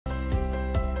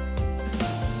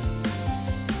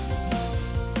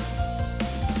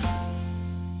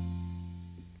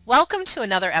Welcome to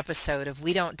another episode of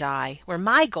We Don't Die, where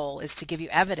my goal is to give you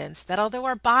evidence that although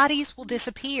our bodies will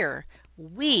disappear,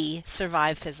 we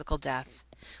survive physical death.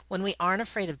 When we aren't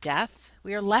afraid of death,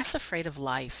 we are less afraid of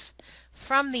life.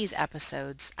 From these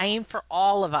episodes, I aim for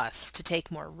all of us to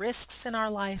take more risks in our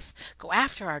life, go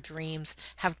after our dreams,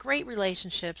 have great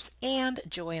relationships, and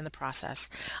joy in the process.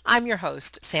 I'm your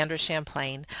host, Sandra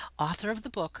Champlain, author of the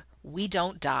book We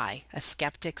Don't Die, A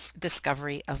Skeptic's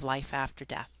Discovery of Life After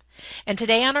Death. And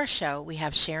today on our show, we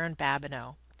have Sharon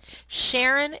Babineau.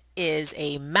 Sharon is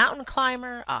a mountain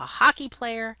climber, a hockey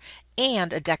player,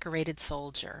 and a decorated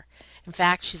soldier. In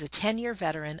fact, she's a 10-year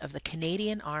veteran of the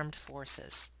Canadian Armed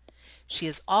Forces. She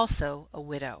is also a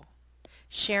widow.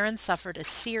 Sharon suffered a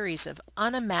series of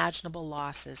unimaginable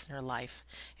losses in her life,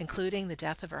 including the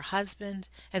death of her husband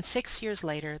and 6 years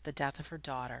later, the death of her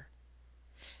daughter.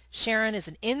 Sharon is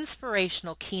an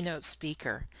inspirational keynote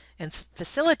speaker and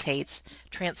facilitates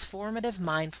transformative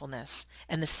mindfulness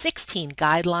and the 16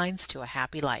 guidelines to a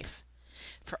happy life.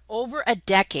 For over a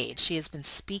decade, she has been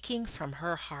speaking from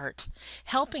her heart,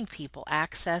 helping people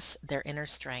access their inner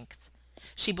strength.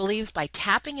 She believes by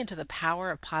tapping into the power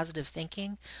of positive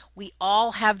thinking, we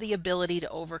all have the ability to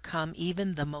overcome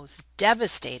even the most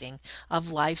devastating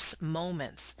of life's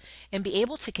moments and be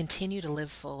able to continue to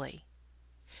live fully.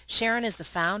 Sharon is the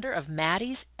founder of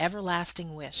Maddie's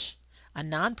Everlasting Wish, a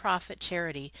nonprofit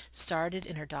charity started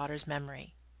in her daughter's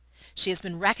memory. She has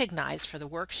been recognized for the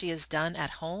work she has done at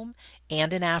home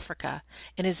and in Africa,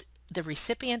 and is the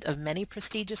recipient of many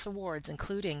prestigious awards,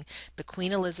 including the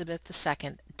Queen Elizabeth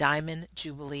II Diamond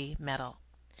Jubilee Medal.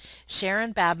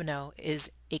 Sharon Babineau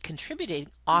is a contributing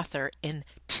author in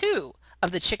two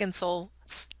of the Chicken Soup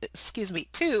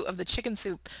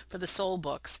for the Soul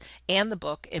books and the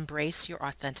book Embrace Your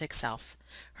Authentic Self.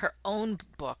 Her own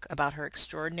book about her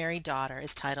extraordinary daughter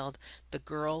is titled The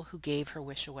Girl Who Gave Her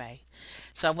Wish Away.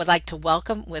 So I would like to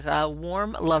welcome with a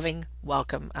warm, loving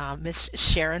welcome, Miss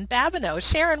Sharon Babineau.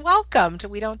 Sharon, welcome to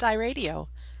We Don't Die Radio.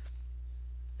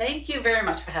 Thank you very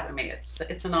much for having me.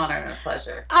 It's an honor and a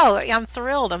pleasure. Oh, I'm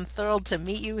thrilled. I'm thrilled to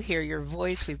meet you, hear your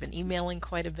voice. We've been emailing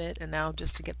quite a bit, and now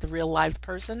just to get the real live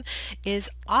person is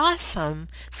awesome.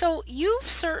 So you've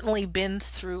certainly been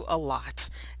through a lot.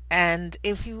 And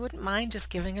if you wouldn't mind just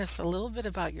giving us a little bit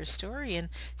about your story, and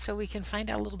so we can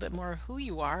find out a little bit more who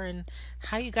you are and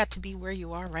how you got to be where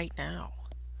you are right now.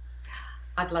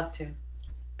 I'd love to.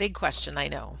 Big question, I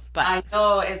know, but I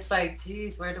know it's like,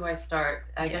 geez, where do I start?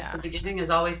 I guess the yeah, beginning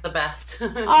is always the best.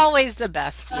 always the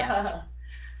best, yes.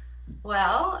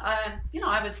 Well,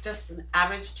 I was just an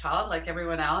average child like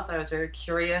everyone else. I was very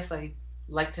curious. I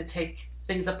like to take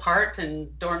things apart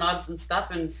and doorknobs and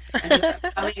stuff.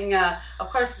 Of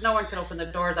course, no one could open the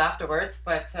doors afterwards,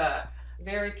 but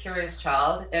very curious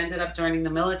child. Ended up joining the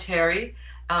military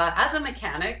as a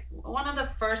mechanic, one of the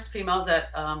first females that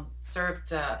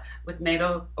served with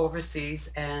NATO overseas,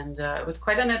 and it was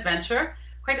quite an adventure,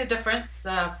 quite a difference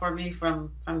for me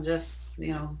from just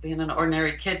being an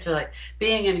ordinary kid to like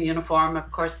being in a uniform. Of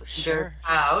course, very Sure.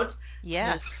 proud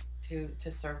Yes.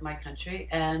 to serve my country,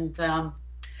 and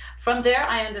from there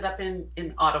I ended up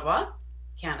in Ottawa,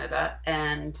 Canada,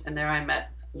 and there I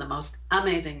met the most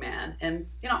amazing man, and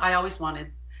I always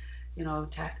wanted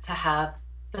to have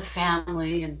the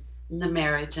family and the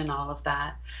marriage and all of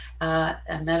that. I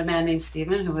met a man named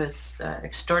Stephen who was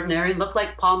extraordinary, looked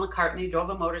like Paul McCartney, drove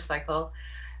a motorcycle.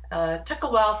 Took a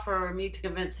while for me to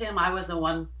convince him I was the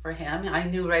one for him. I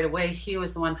knew right away he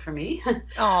was the one for me.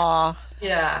 Aw,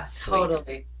 Yeah, sweet.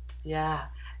 totally. Yeah.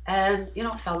 And,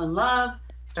 fell in love,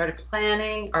 started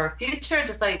planning our future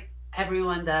just like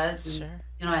everyone does. And,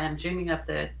 Sure. I am dreaming up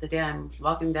the day I'm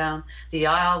walking down the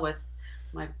aisle with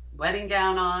my wedding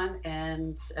gown on,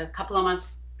 and a couple of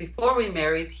months before we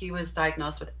married, he was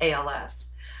diagnosed with ALS,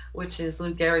 which is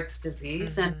Lou Gehrig's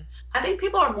disease. And Hmm. I think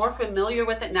people are more familiar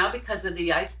with it now because of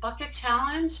the ice bucket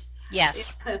challenge.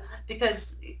 Yes.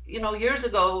 Because, years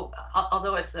ago,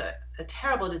 although it's a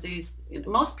terrible disease,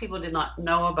 most people did not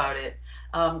know about it.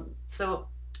 So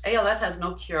ALS has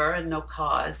no cure and no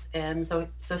cause. And so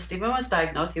Stephen was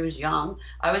diagnosed. He was young.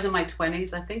 I was in my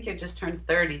 20s. I think he had just turned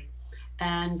 30.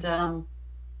 And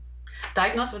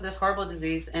diagnosed with this horrible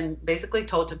disease and basically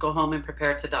told to go home and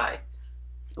prepare to die.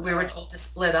 We were told Oh. to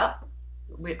split up.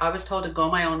 I was told to go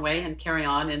my own way and carry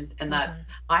on, and that Hmm.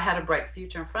 I had a bright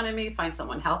future in front of me, find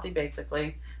someone healthy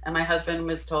basically. And my husband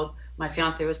was told, my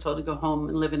fiance was told to go home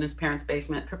and live in his parents'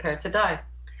 basement, prepare to die.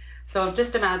 So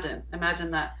just imagine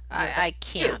that. I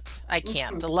Too. can't. I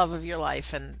can't. Mhm. The love of your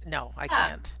life, and no, I Yeah.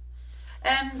 can't.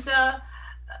 And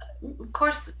of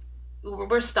course,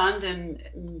 we're stunned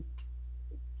and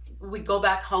we go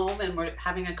back home and we're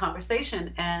having a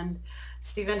conversation, and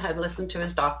Stephen had listened to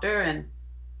his doctor and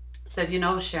said, you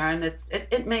know, Sharon,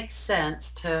 it makes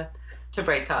sense to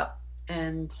break up,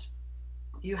 and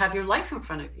you have your life in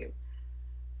front of you.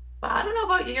 But I don't know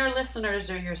about your listeners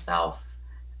or yourself.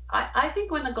 I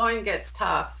think when the going gets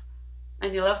tough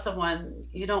and you love someone,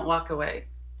 you don't walk away.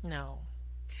 No.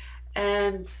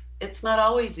 And it's not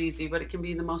always easy, but it can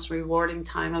be the most rewarding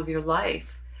time of your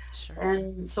life. Sure.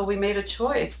 And so we made a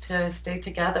choice to stay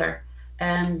together.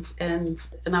 And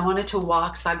I wanted to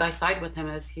walk side by side with him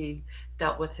as he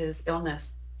dealt with his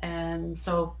illness. And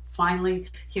so finally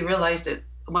he realized it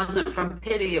wasn't from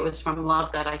pity, it was from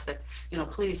love, that I said, you know,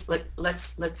 please,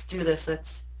 let's do this.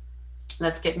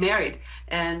 Let's get married.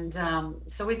 And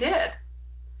so we did.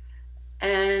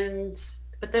 And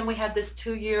but then we had this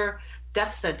 2-year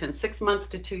death sentence, 6 months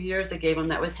to 2 years they gave him,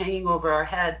 that was hanging over our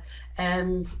head.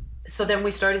 And so then we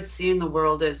started seeing the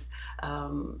world as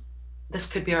this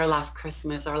could be our last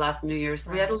Christmas, our last New Year's.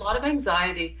 We had a lot of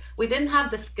anxiety. We didn't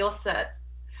have the skill set.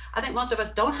 I think most of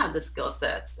us don't have the skill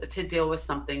sets to deal with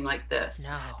something like this.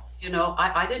 No. You know,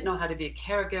 I didn't know how to be a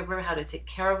caregiver, how to take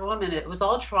care of him, and it was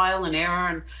all trial and error,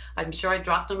 and I'm sure I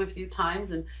dropped him a few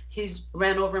times, and he's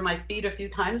ran over my feet a few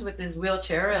times with his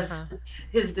wheelchair as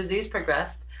his disease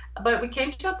progressed. But we came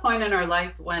to a point in our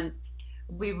life when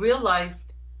we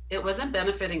realized it wasn't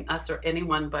benefiting us or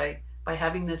anyone by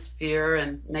having this fear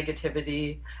and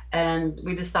negativity, and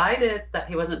we decided that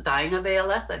he wasn't dying of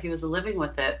ALS, that he was living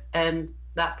with it. And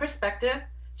that perspective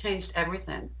changed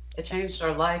everything. It changed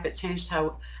our life. It changed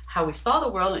how we saw the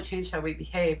world. It changed how we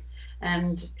behaved.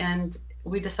 And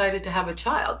we decided to have a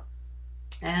child,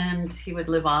 and he would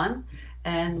live on.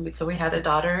 And so we had a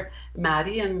daughter,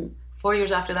 Maddie, and 4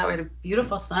 years after that, we had a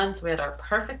beautiful son. So we had our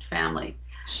perfect family.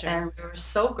 Sure. And we were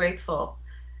so grateful.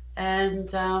 And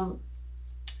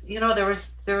you know, there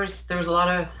was a lot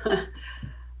of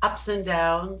ups and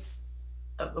downs.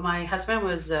 My husband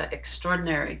was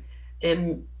extraordinary.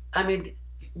 I mean,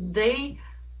 they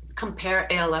compare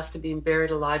ALS to being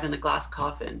buried alive in a glass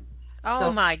coffin. Oh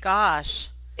So my gosh.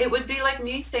 it would be like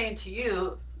me saying to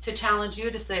you, to challenge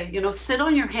you to say, you know, sit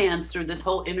on your hands through this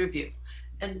whole interview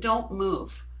and don't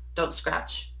move. Don't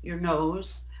scratch your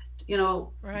nose, you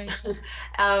know, Right.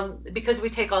 because we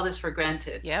take all this for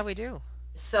granted. Yeah, we do.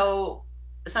 So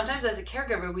sometimes as a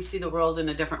caregiver, we see the world in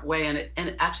a different way, and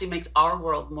it actually makes our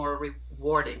world more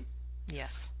rewarding,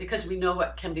 Yes. because we know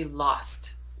what can be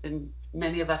lost, and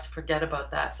many of us forget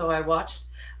about that. So I watched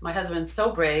my husband,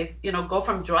 so brave, you know, go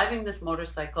from driving this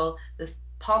motorcycle, this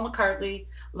Paul McCartney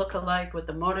look-alike with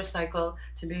the motorcycle,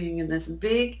 to being in this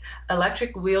big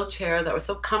electric wheelchair that was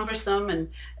so cumbersome,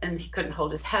 and he couldn't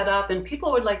hold his head up, and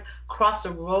people would like cross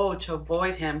a road to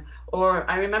avoid him. Or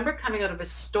I remember coming out of a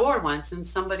store once and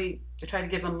somebody tried to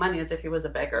give him money as if he was a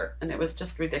beggar, and it was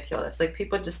just ridiculous. Like,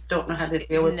 people just don't know how to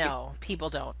deal with people. No, people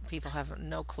don't. People have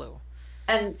no clue.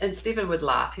 And Stephen would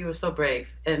laugh. He was so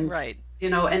brave. And Right. you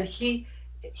know, and he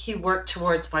worked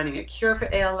towards finding a cure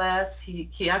for ALS.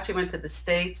 He actually went to the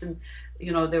States, and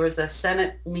you know, there was a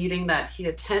Senate meeting that he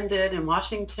attended in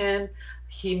Washington.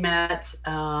 He met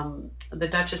the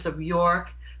Duchess of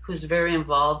York, who's very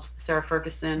involved, Sarah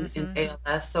Ferguson, in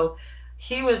ALS. So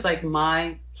he was like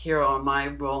my hero, my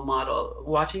role model,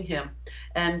 watching him.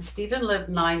 And Stephen lived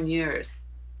 9 years.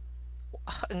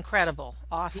 Incredible.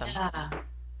 Awesome. Yeah.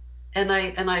 And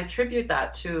I attribute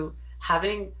that to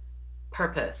having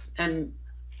purpose. And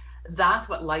that's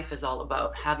what life is all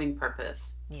about, having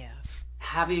purpose, Yes.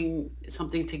 having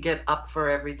something to get up for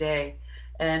every day.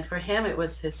 And for him, it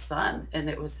was his son and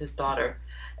it was his daughter.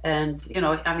 And, you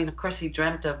know, I mean, of course, he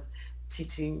dreamt of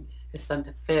teaching his son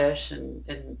to fish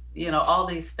and you know, all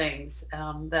these things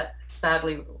that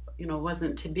sadly, you know,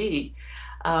 wasn't to be.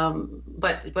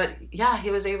 But yeah,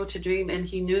 he was able to dream, and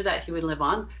he knew that he would live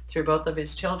on through both of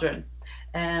his children.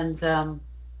 And,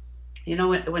 you know,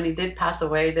 when he did pass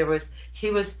away, he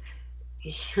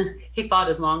fought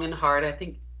as long and hard. I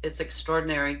think it's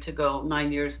extraordinary to go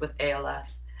 9 years with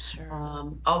ALS.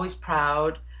 Sure. Always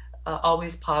proud,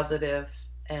 always positive,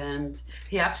 and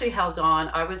he actually held on.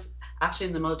 I was actually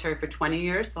in the military for 20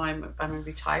 years, so I'm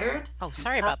retired. Oh,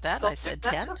 sorry about that. So I said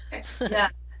that's 10. okay. Yeah,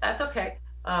 that's okay.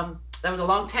 That was a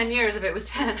long 10 years if it was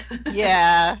 10.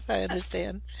 Yeah, I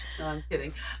understand. No, I'm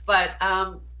kidding. But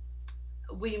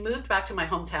we moved back to my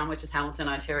hometown, which is Hamilton,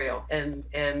 Ontario, and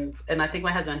I think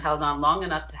my husband held on long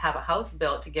enough to have a house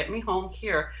built to get me home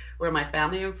here, where my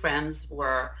family and friends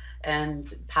were,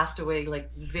 and passed away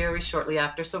like very shortly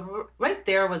after. So right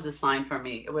there was a sign for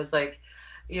me. It was like,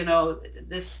 you know,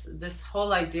 this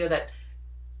whole idea that,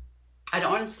 I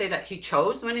don't want to say that he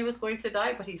chose when he was going to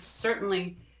die, but he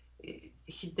certainly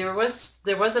there was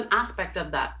an aspect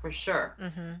of that for sure.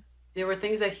 Mm-hmm. There were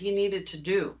things that he needed to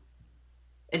do,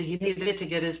 and he needed to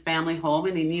get his family home,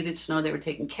 and he needed to know they were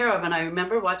taken care of. And I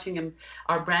remember watching him,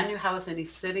 our brand new house, and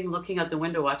he's sitting looking out the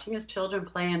window, watching his children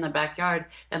play in the backyard.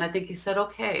 And I think he said,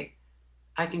 okay,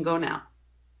 I can go now.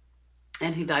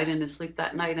 And he died in his sleep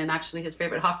that night. And actually his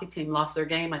favorite hockey team lost their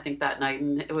game, I think, that night.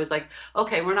 And it was like,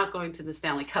 okay, we're not going to the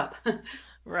Stanley Cup.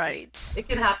 Right. It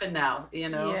can happen now,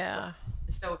 Yeah.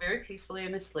 So very peacefully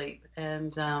in his sleep.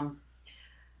 And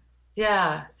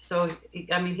yeah, so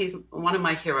I mean, he's one of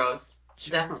my heroes,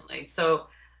 Sure. definitely. So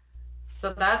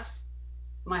that's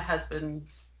my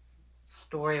husband's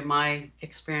story, my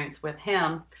experience with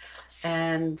him.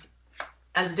 And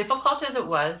as difficult as it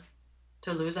was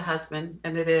to lose a husband,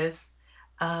 and it is,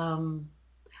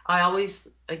 I always,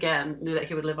 again, knew that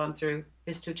he would live on through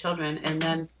his two children. And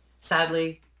then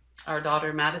sadly, our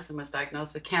daughter Madison was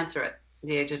diagnosed with cancer at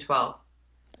the age of 12.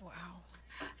 Wow.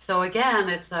 So again,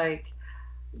 it's like,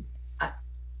 I,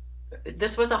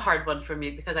 this was a hard one for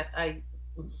me because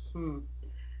hmm,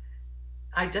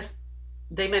 I just,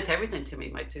 they meant everything to me,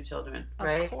 my two children, Of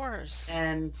right? course.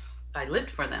 And I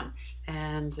lived for them.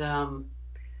 And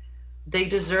they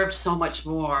deserved so much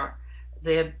more.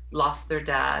 They had lost their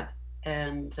dad.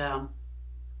 And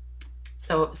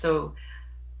so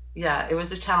yeah, it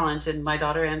was a challenge. And my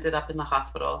daughter ended up in the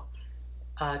hospital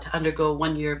to undergo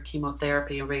 1 year of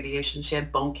chemotherapy and radiation. She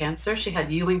had bone cancer. She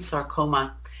had Ewing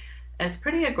sarcoma. And it's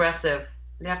pretty aggressive.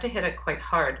 You have to hit it quite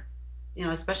hard,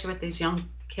 especially with these young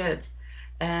kids.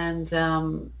 And,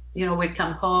 we'd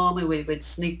come home and we would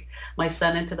sneak my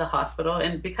son into the hospital.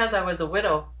 And because I was a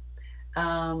widow,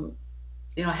 I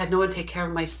had no one to take care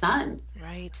of my son.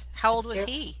 Right. How old was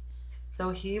he? So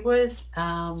he was,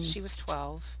 She was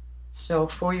 12. so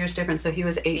 4 years different. So he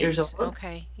was 8 years 8. old.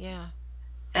 Okay. Yeah.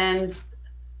 And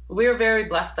we were very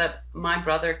blessed that my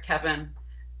brother, Kevin,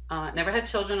 never had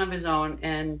children of his own.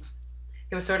 And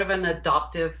he was sort of an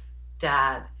adoptive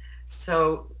dad.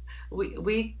 So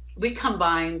we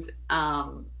combined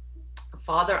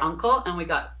father, uncle, and we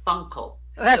got funkle.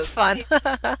 That's So fun.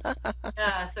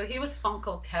 yeah, so he was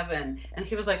Funkle Kevin, and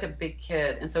he was like a big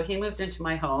kid. And so he moved into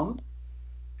my home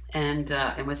and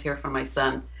was here for my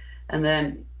son. And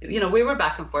then, we were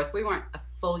back and forth. We weren't a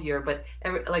full year, but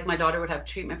like my daughter would have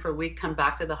treatment for a week, come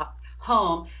back to the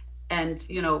home, and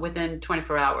within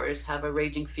 24 hours have a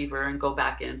raging fever and go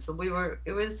back in. So we were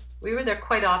there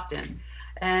quite often.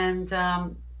 And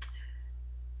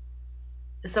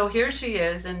so here she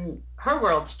is, and her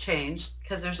world's changed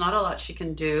because there's not a lot she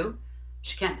can do.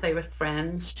 She can't play with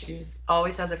friends. She's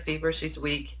always has a fever. She's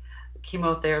weak.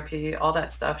 Chemotherapy, all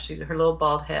that stuff. She's her little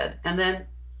bald head. And then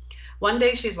one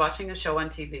day she's watching a show on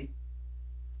TV.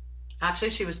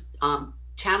 Actually, she was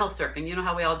channel surfing. You know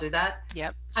how we all do that?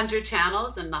 Yep. 100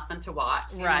 channels and nothing to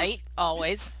watch. Right.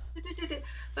 Always.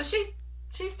 So she's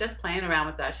just playing around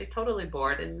with that. She's totally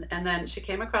bored. And then she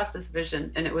came across this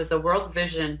vision, and it was a World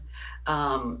Vision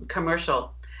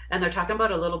commercial. And they're talking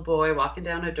about a little boy walking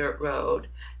down a dirt road.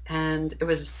 And it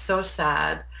was so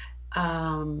sad.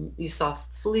 You saw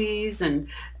fleas and,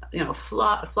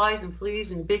 flies and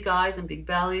fleas and big eyes and big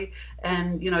belly.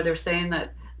 And, they're saying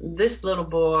that this little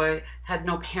boy had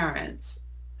no parents,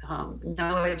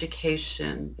 no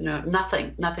education,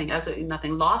 nothing, absolutely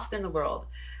nothing, lost in the world.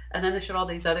 And then they showed all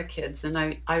these other kids. And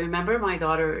I remember my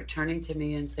daughter turning to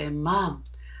me and saying, Mom,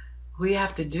 we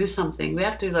have to do something. We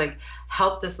have to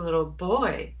help this little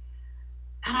boy.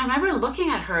 And I remember looking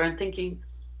at her and thinking,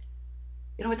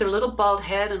 with her little bald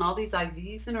head and all these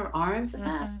IVs in her arms and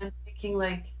that, and thinking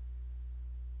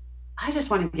I just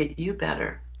want to get you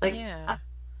better. Yeah.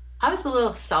 I was a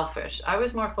little selfish. I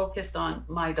was more focused on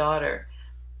my daughter.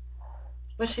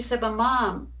 But she said, but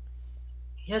Mom,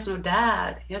 he has no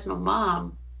dad. He has no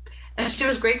mom. And she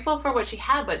was grateful for what she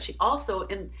had, but she also,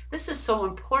 and this is so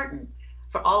important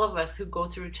for all of us who go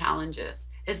through challenges,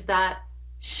 is that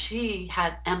she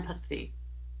had empathy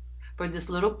for this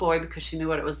little boy because she knew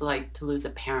what it was like to lose a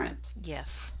parent.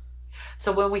 Yes.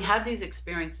 So when we have these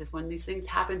experiences, when these things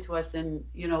happen to us, and,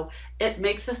 it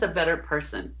makes us a better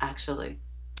person, actually.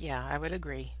 Yeah, I would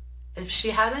agree. If she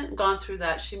hadn't gone through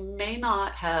that, she may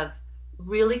not have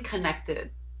really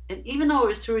connected. And even though it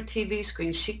was through a TV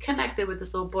screen, she connected with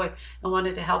this little boy and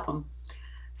wanted to help him.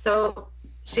 So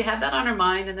she had that on her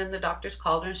mind, and then the doctors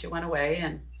called her and she went away.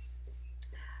 And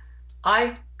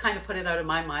I kind of put it out of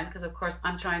my mind because, of course,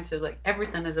 I'm trying to,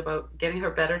 everything is about getting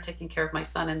her better, taking care of my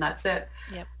son, and that's it.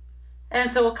 Yep.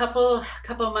 And so a couple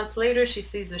of months later, she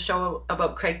sees a show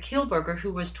about Craig Kielburger,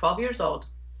 who was 12 years old.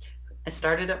 I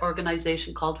started an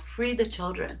organization called Free the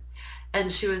Children.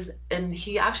 And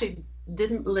he actually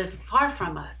didn't live far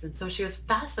from us. And so she was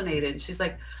fascinated. She's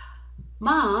like,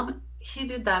 Mom, he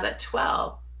did that at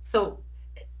 12. So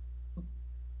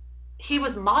he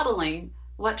was modeling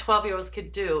what 12-year-olds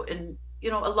could do. And, a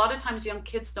lot of times young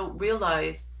kids don't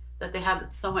realize that they have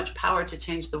so much power to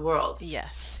change the world,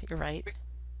 Yes, you're right.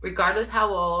 regardless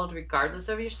how old, regardless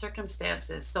of your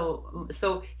circumstances.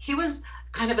 So he was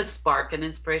kind of a spark, an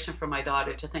inspiration for my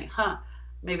daughter to think,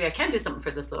 maybe I can do something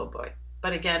for this little boy.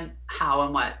 But again, how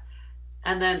and what?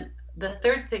 And then the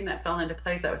third thing that fell into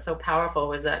place that was so powerful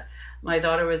was that my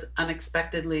daughter was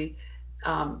unexpectedly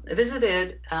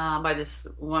visited by this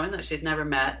woman that she'd never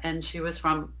met, and she was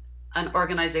from an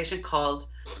organization called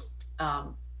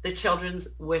the Children's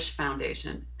Wish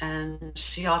Foundation. And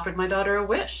she offered my daughter a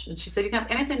wish, and she said, you can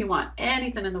have anything you want,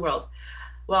 anything in the world.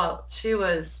 Well, she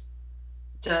was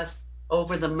just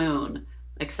over the moon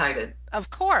excited. Of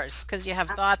course, because you have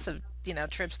thoughts of,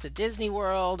 trips to Disney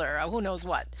World or who knows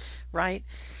what, right?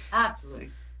 Absolutely.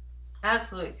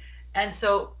 Absolutely. And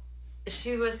so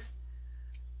she was,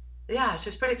 yeah, she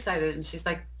was pretty excited. And she's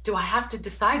like, do I have to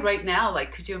decide right now?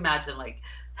 Like, could you imagine? Like,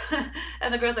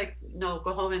 and the girl's like, no,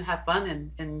 go home and have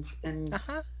fun and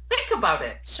Uh-huh. think about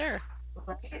it. Sure.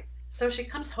 Right? So she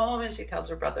comes home and she tells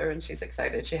her brother, and she's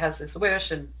excited. She has this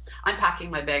wish, and I'm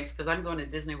packing my bags because I'm going to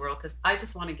Disney World because I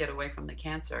just want to get away from the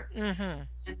cancer. Mm-hmm.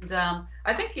 And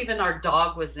I think even our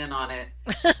dog was in on it.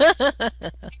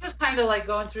 He was kind of like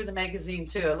going through the magazine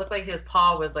too. It looked like his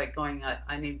paw was like going,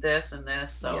 I need this and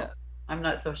this. So Yeah, I'm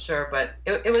not so sure, but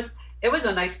it was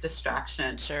a nice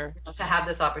distraction sure. to have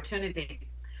this opportunity.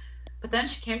 But then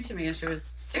she came to me and she was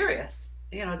serious,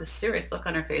 this serious look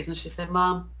on her face. And she said,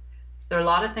 Mom, there are a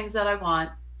lot of things that I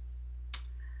want,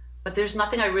 but there's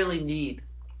nothing I really need.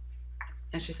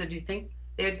 And she said, do you think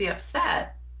they'd be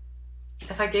upset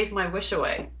if I gave my wish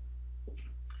away?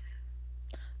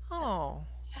 Oh,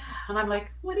 And I'm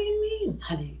like, what do you mean,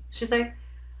 honey? She's like,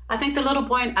 I think the little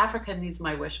boy in Africa needs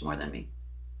my wish more than me.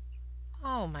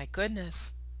 oh my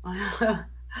goodness. I'm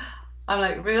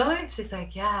like, really? She's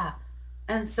like, yeah.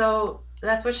 And so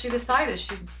that's what she decided.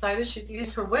 She decided she'd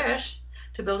use her wish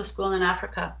to build a school in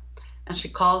Africa. And she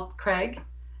called Craig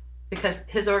because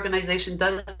his organization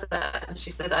does that. And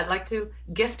she said, I'd like to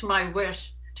gift my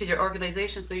wish to your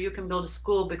organization so you can build a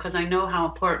school because I know how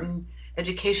important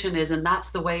education is, and that's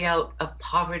the way out of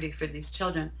poverty for these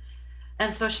children.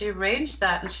 And so she arranged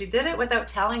that, and she did it without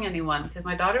telling anyone because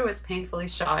my daughter was painfully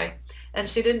shy, and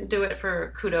she didn't do it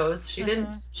for kudos. She didn't,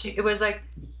 it was like,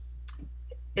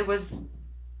 it was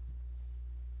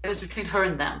between her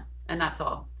and them, and that's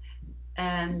all.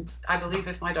 And I believe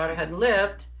if my daughter had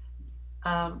lived,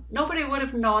 nobody would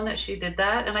have known that she did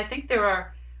that. And I think there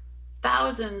are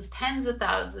thousands, tens of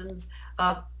thousands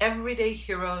of everyday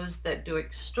heroes that do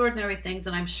extraordinary things.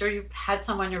 And I'm sure you've had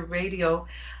some on your radio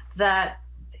that,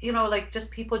 like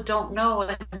just people don't know.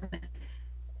 And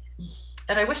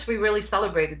I wish we really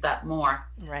celebrated that more.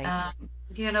 Right.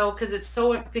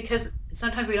 Because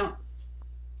sometimes we don't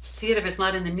see it if it's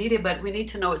not in the media, but we need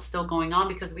to know it's still going on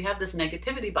because we have this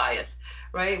negativity bias,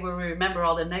 right? Where we remember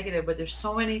all the negative, but there's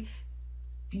so many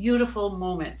beautiful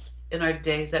moments in our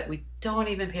days that we don't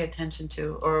even pay attention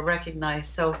to or recognize.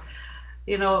 So,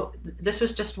 this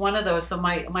was just one of those. So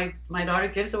my daughter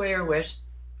gives away her wish.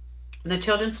 And the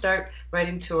children start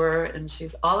writing to her, and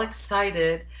she's all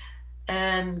excited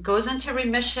and goes into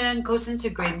remission, goes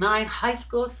into grade 9, high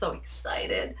school, so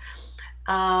excited.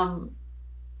 But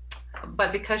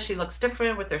because she looks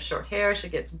different with her short hair, she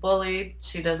gets bullied.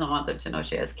 She doesn't want them to know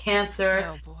she has cancer.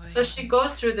 Oh boy. So she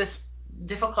goes through this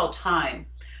difficult time.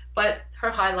 But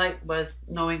her highlight was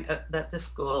knowing that the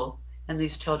school and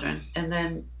these children. And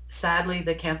then sadly,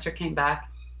 the cancer came back.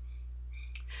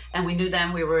 And we knew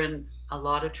then we were in a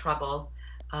lot of trouble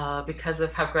because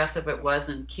of how aggressive it was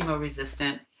and chemo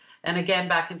resistant. And again,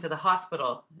 back into the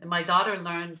hospital. And my daughter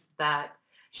learns that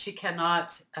she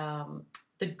cannot,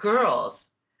 the girls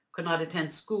could not attend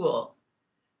school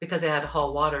because they had to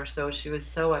haul water. So she was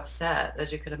so upset,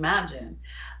 as you could imagine.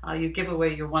 You give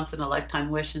away your once-in-a-lifetime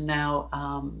wish, and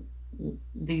now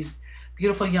these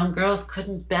beautiful young girls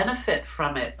couldn't benefit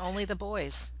from it. Only the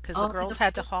boys, because the girls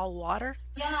had to haul water.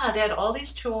 Yeah, they had all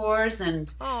these chores,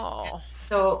 and Oh,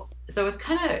 so it's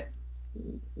kind of,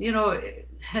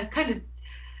 kind of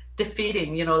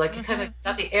defeating, like it kind of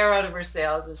got the air out of her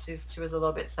sails, and she was a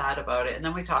little bit sad about it. And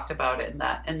then we talked about it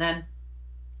and then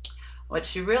what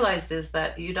she realized is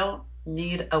that you don't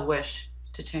need a wish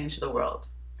to change the world.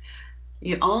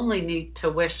 You only need to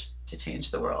wish to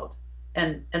change the world.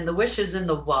 And the wish is in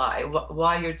the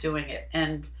why you're doing it.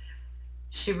 And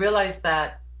she realized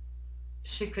that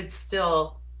she could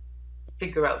still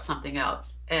figure out something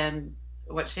else. And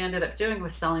what she ended up doing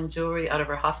was selling jewelry out of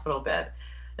her hospital bed.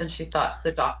 And she thought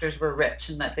the doctors were rich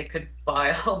and that they could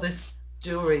buy all this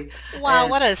jewelry. Wow,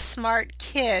 what a smart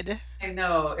kid. I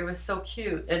know, it was so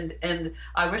cute, and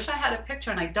I wish I had a picture,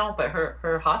 and I don't. But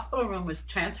her hospital room was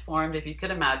transformed, if you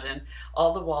could imagine.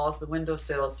 All the walls, the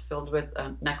windowsills filled with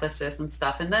necklaces and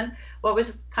stuff. And then what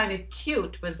was kind of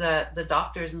cute was that the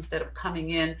doctors, instead of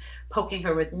coming in poking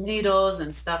her with needles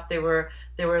and stuff, they were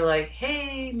like,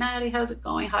 "Hey, Maddie, how's it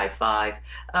going? High five."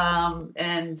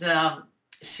 And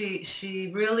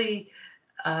she really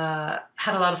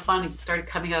had a lot of fun and started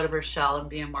coming out of her shell and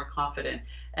being more confident.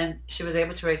 And she was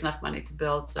able to raise enough money to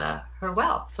build her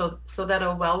well, so that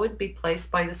a well would be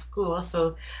placed by the school,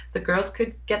 so the girls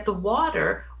could get the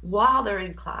water while they're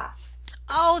in class.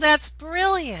 Oh, that's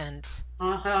brilliant.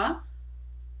 Uh-huh.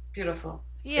 Beautiful.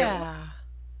 It was. Yeah.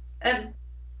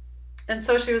 And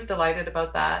so she was delighted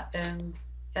about that, and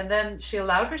then she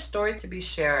allowed her story to be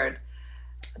shared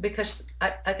because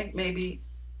I think maybe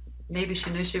she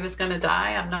knew she was going to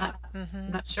die. I'm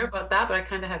Mm-hmm. not sure about that, but I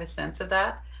kind of had a sense of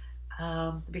that,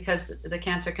 because the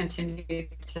cancer continued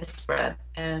to spread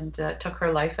and took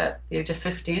her life at the age of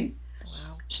 15.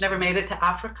 Wow. She never made it to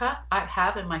Africa. I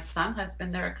have, and my son has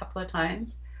been there a couple of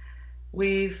times.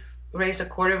 We've raised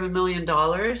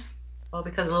 $250,000, well,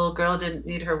 because a little girl didn't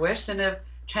need her wish, and have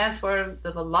transformed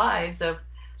the lives of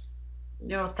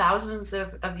thousands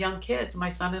of young kids. My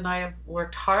son and I have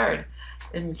worked hard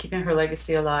in keeping her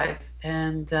legacy alive,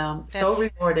 and so That's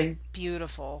rewarding.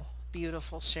 beautiful.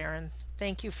 Beautiful, Sharon.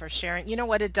 Thank you for sharing. You know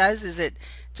what it does is it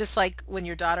just like when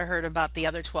your daughter heard about the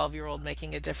other 12-year-old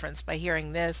making a difference by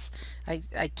hearing this, I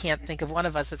can't think of one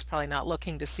of us that's probably not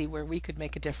looking to see where we could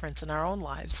make a difference in our own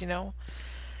lives, you know?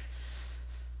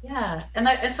 Yeah,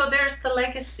 and so there's the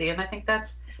legacy, and I think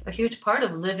that's a huge part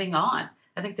of living on.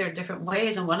 I think there are different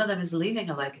ways, and one of them is leaving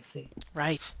a legacy.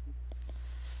 Right.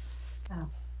 Yeah.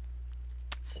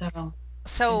 So,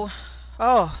 So,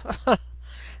 oh,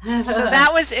 so that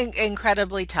was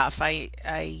incredibly tough.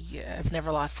 I've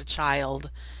never lost a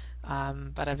child,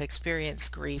 but I've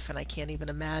experienced grief, and I can't even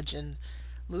imagine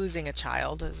losing a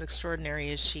child as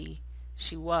extraordinary as she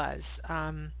was.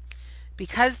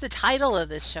 Because the title of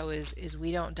this show is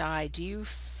We Don't Die. Do you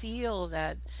feel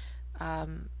that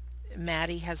um,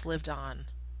 Maddie has lived on?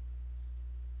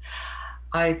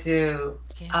 I do.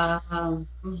 Yeah, do you?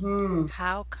 Mhm.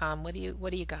 How come? What do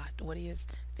you got? What do you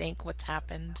think? What's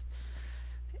happened?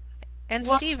 And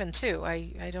Well, Stephen too.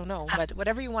 I don't know, but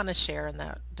whatever you want to share in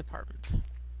that department.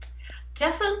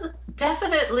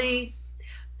 definitely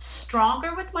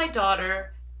stronger with my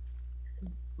daughter,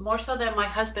 more so than my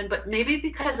husband, but maybe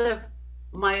because of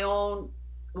my own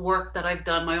work that I've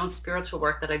done, my own spiritual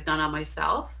work that I've done on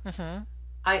myself. Mm-hmm.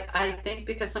 I think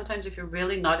because sometimes if you're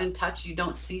really not in touch, you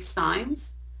don't see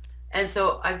signs. And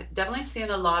so I've definitely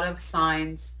seen a lot of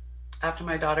signs after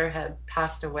my daughter had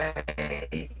passed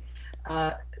away.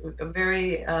 Uh,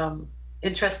 Very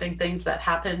interesting things that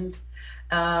happened.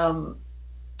 Um,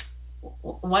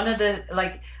 One of the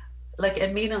like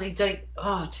immediately, like,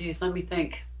 oh geez, let me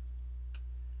think.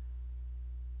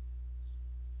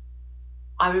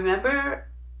 I remember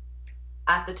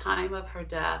at the time of her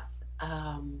death,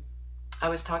 I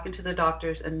was talking to the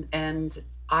doctors, and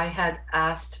I had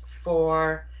asked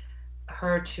for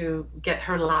her to get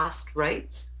her last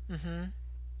rites, Mm-hmm.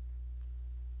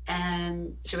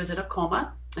 and she was in a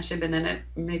coma. And she'd been in it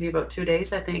maybe about 2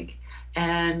 days, I think.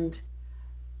 And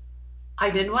I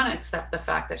didn't want to accept the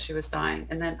fact that she was dying.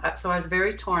 And then, so I was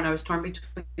very torn. I was torn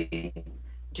between,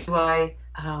 do I,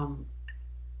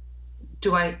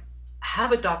 do I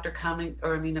have a doctor coming,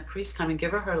 or I mean a priest come and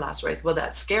give her last rites? Will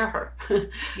that scare her?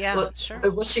 Yeah, Will, sure.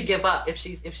 will she give up if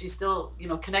she's still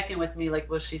connecting with me? Like,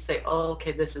 will she say, "Oh,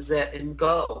 okay, this is it," and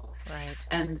go? Right.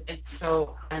 And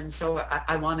so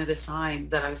I wanted a sign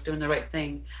that I was doing the right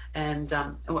thing. And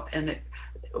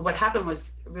what happened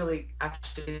was really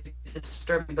actually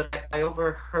disturbing. But I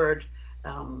overheard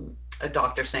a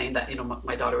doctor saying that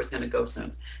my daughter was going to go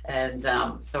soon, and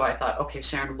so I thought, okay,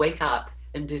 Sharon, wake up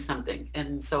and do something.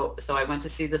 And so I went to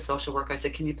see the social worker. I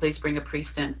said, can you please bring a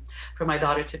priest in for my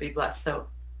daughter to be blessed? So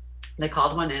they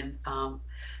called one in.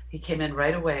 He came in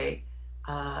right away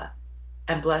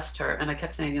and blessed her. And I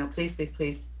kept saying, please, please,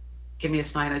 please give me a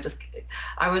sign.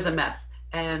 I was a mess.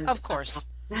 And Of course.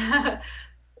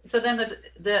 so then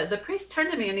the priest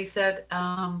turned to me and he said,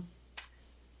 oh,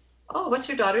 what's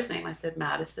your daughter's name? I said,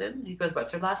 Madison. He goes,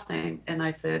 what's her last name? And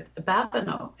I said,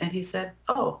 Babineau. And he said,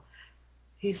 oh.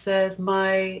 He says,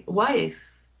 my wife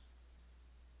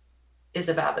is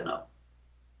a Babineau.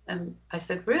 And I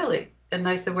said, really? And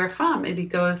I said, where from? And he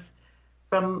goes,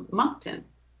 from Moncton.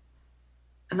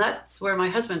 And that's where my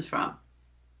husband's from.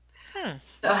 Hmm.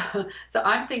 So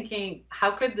I'm thinking,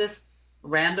 how could this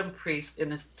random priest in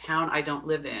this town I don't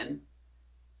live in,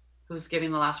 who's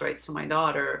giving the last rites to my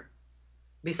daughter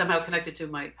be somehow connected to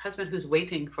my husband who's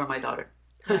waiting for my daughter.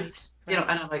 Right. Right.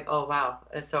 And I'm like, oh wow.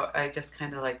 And so I just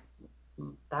kind of like,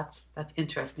 that's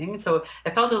interesting. So I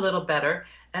felt a little better.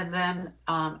 And then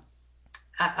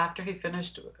after he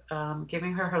finished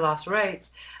giving her last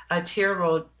rites, a tear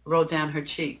rolled down her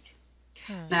cheek.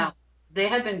 Hmm. Now, they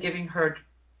had been giving her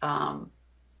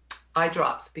eye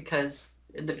drops because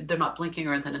they're not blinking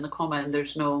or anything in the coma, and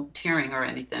there's no tearing or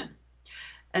anything.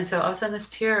 And so all of a sudden this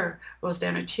tear rolls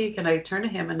down her cheek, and I turned to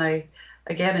him, and I,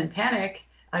 again in panic,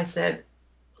 I said,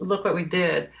 look what we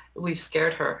did. We've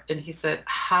scared her. And he said,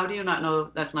 how do you not know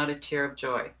that's not a tear of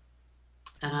joy?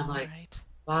 And I'm All like, right.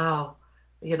 wow,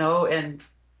 and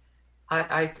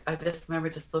I just remember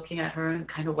just looking at her and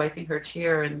kind of wiping her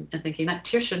tear and thinking that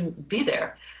tear shouldn't be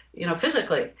there,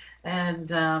 physically. And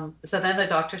so then the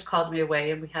doctors called me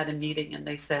away and we had a meeting and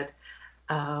they said,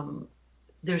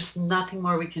 there's nothing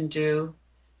more we can do.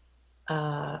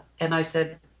 And I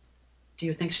said, do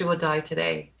you think she will die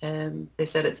today? And they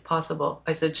said, it's possible.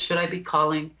 I said, should I be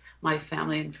calling my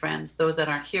family and friends, those that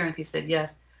aren't here? And he said,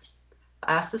 yes.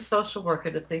 I asked the social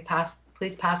worker to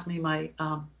please pass me my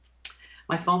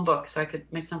phone book so I could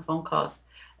make some phone calls.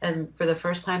 And for the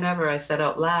first time ever, I said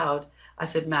out loud, I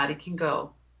said, Maddie can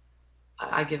go.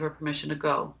 I give her permission to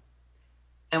go.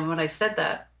 And when I said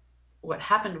that, what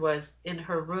happened was in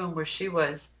her room where she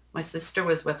was, my sister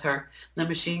was with her, the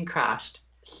machine crashed.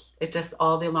 It just,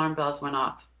 all the alarm bells went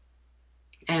off.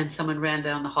 And someone ran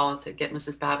down the hall and said, get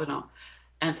Mrs. Babineau.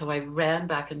 And so I ran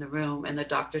back in the room and the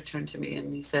doctor turned to me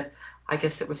and he said, I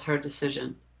guess it was her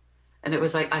decision. And it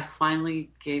was like, I finally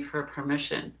gave her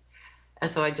permission. And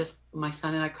so my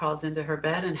son and I crawled into her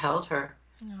bed and held her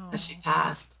as she Oh.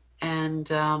 passed. And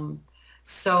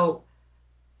so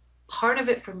part of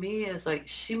it for me is like,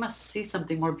 she must see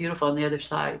something more beautiful on the other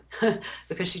side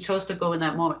because she chose to go in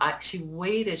that moment. She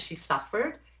waited, she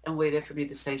suffered and waited for me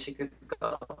to say she could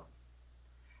go.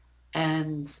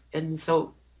 And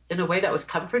so in a way that was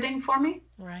comforting for me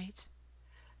Right.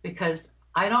 because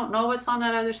I don't know what's on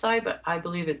that other side, but I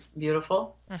believe it's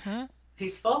beautiful, Mm-hmm.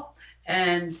 peaceful.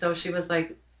 And so she was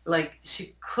like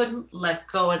she couldn't let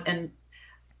go. And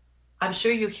I'm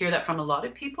sure you hear that from a lot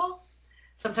of people.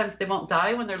 Sometimes they won't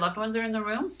die when their loved ones are in the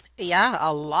room. Yeah,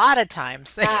 a lot of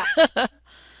times. Yeah,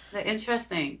 they're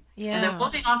interesting. And they're Yeah.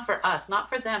 holding on for us, not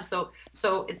for them. So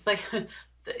it's like,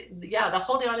 yeah, the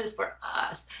holding on is for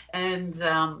us. And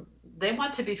they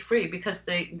want to be free because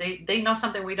they know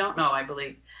something we don't know, I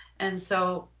believe. And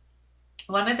so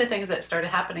one of the things that started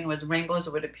happening was rainbows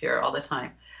would appear all the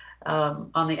time.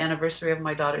 On the anniversary of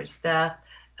my daughter's death,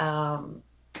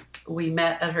 we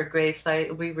met at her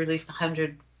gravesite. We released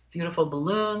 100 beautiful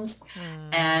balloons, Hmm.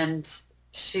 and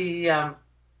she,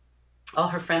 all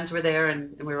her friends were there,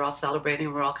 and we were all celebrating.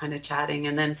 We were all kind of chatting,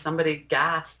 and then somebody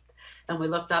gasped, and we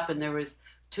looked up, and there was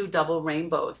two double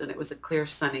rainbows, and it was a clear,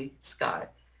 sunny sky.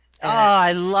 Oh, And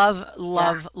I love, yeah,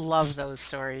 love, love those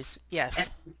stories. and Yes.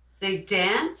 they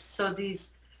danced. So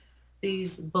these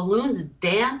balloons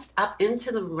danced up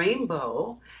into the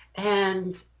rainbow,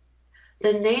 and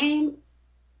the name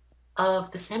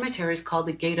of the cemetery is called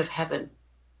the Gate of Heaven.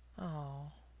 Oh.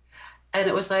 And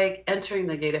it was like entering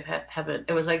the gate of heaven.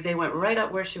 It was like they went right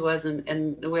up where she was,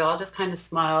 and we all just kind of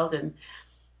smiled. And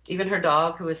even her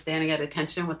dog, who was standing at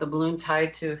attention with the balloon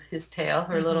tied to his tail,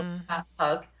 her little Mm-hmm.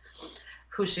 pug,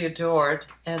 who she adored.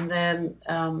 And then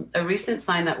a recent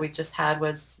sign that we just had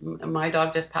was my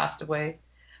dog just passed away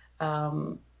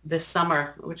this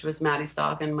summer, which was Maddie's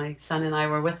dog, and my son and I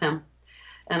were with him.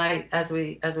 And as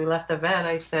we left the vet,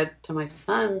 I said to my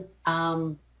son,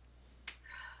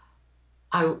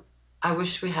 I I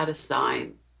wish we had a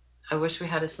sign. I wish we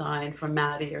had a sign for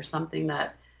Maddie or something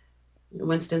that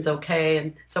Winston's okay.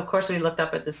 And so of course we looked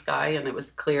up at the sky and it was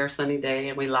a clear sunny day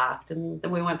and we laughed and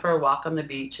then we went for a walk on the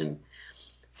beach and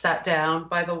sat down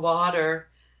by the water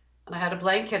and I had a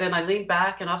blanket and I leaned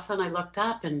back and all of a sudden I looked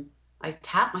up and I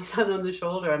tapped my son on the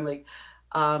shoulder. I'm like,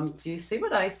 do you see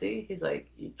what I see? He's like,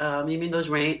 you mean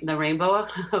the rainbow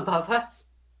above us?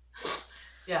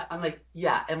 Yeah, I'm like,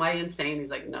 yeah, am I insane?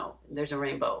 He's like, no, there's a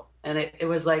rainbow. And it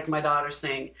was like my daughter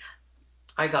saying,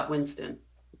 I got Winston.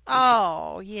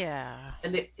 Oh, yeah.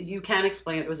 And you can't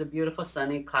explain it. It was a beautiful,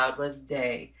 sunny, cloudless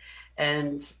day.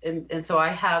 And so I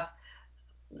have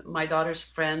my daughter's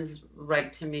friends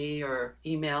write to me or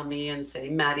email me and say,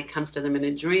 Maddie comes to them in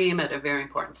a dream at a very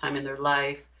important time in their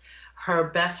life. Her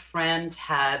best friend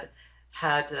had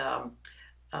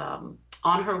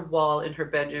on her wall in her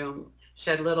bedroom, she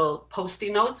had little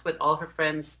Post-it notes with all her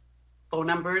friends' phone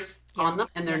numbers Yeah. on them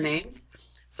and their Yeah. names.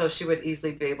 So she would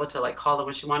easily be able to like call them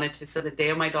when she wanted to. So the day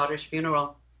of my daughter's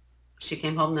funeral, she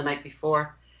came home the night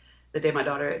before the day my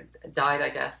daughter died, I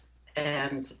guess.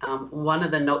 And one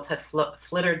of the notes had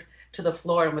flittered to the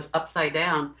floor and was upside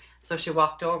down. So she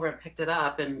walked over and picked it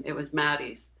up, and it was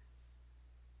Maddie's.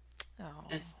 Oh.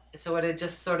 And so it had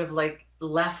just sort of like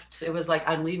left, it was like,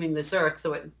 I'm leaving this earth.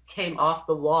 So it came off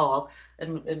the wall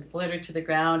and flittered to the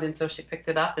ground. And so she picked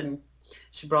it up and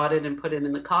she brought it and put it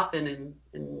in the coffin,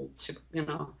 and she,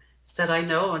 said, I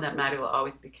know, and that Maddie will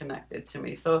always be connected to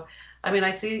me. So, I mean,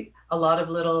 I see a lot of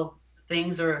little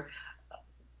things or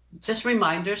just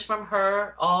reminders from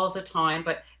her all the time,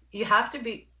 but you have to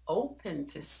be open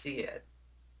to see it.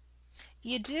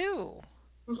 You do.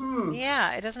 Hmm.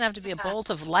 Yeah, it doesn't have to be a bolt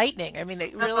of lightning. I mean,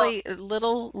 it Little, really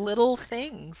little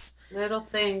things. little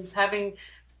things,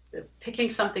 picking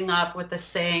something up with the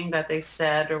saying that they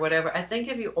said or whatever. I think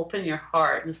if you open your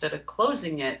heart instead of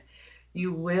closing it,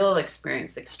 you will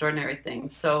experience extraordinary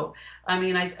things. So, I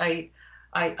mean,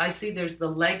 I see there's the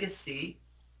legacy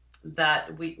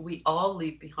that we all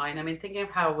leave behind. I mean, thinking of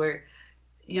how we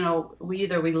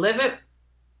live it,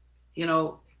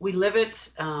 we live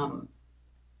it,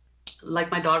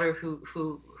 like my daughter who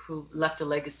left a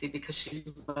legacy because she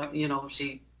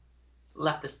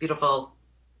left this beautiful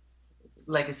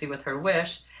legacy with her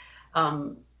wish.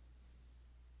 Um,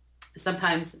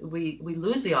 Sometimes we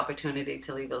lose the opportunity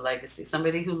to leave a legacy.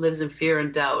 Somebody who lives in fear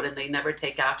and doubt and they never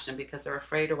take action because they're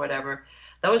afraid or whatever.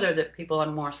 Those are the people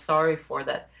I'm more sorry for,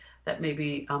 that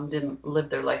maybe didn't live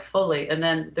their life fully. And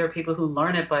then there are people who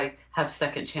learn it by have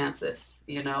second chances,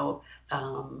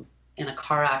 in a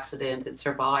car accident and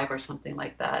survive or something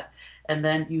like that. And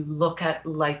then you look at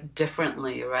life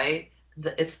differently, right?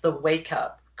 It's the wake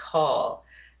up call.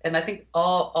 And I think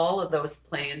all of those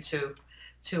play into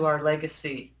our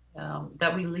legacy,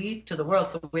 that we leave to the world.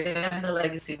 So we have the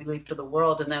legacy we leave to the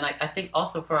world. And then I think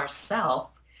also for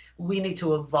ourselves, we need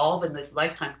to evolve in this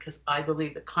lifetime, because I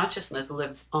believe that consciousness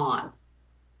lives on.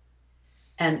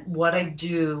 And what I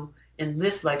do in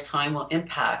this lifetime will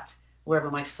impact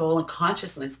wherever my soul and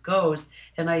consciousness goes.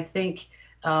 And I think,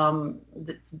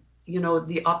 the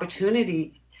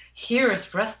opportunity here is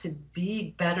for us to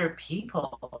be better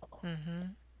people.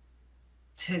 Hmm.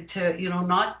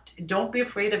 Not, don't be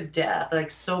afraid of death,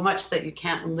 like so much that you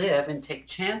can't live and take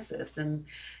chances.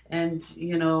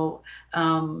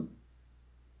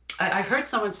 I heard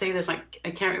someone say this, like,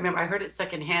 I can't remember, I heard it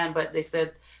secondhand, but they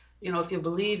said, if you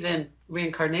believe in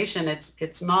reincarnation,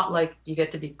 it's not like you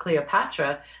get to be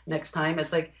Cleopatra next time.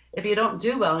 It's like, if you don't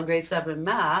do well in grade 7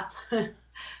 math,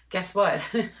 guess what?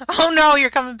 Oh no, you're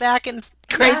coming back in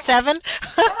grade Yeah, 7?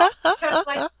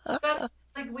 yeah,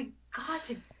 we got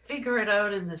to figure it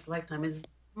out in this lifetime as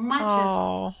much as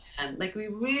Oh, we can. Like we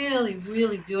really,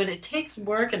 really do. And it takes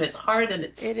work and it's hard and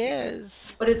it's it scary,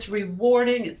 is. but it's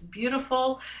rewarding. It's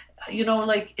beautiful.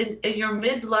 Like in your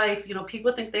midlife,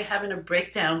 people think they're having a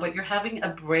breakdown, but you're having a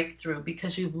breakthrough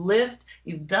because you've lived,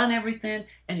 you've done everything,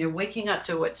 and you're waking up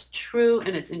to what's true,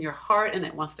 and it's in your heart, and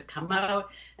it wants to come out.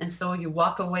 And so you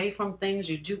walk away from things,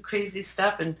 you do crazy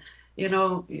stuff, and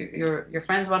your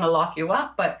friends want to lock you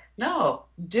up, but no,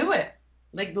 do it.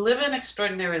 Like live an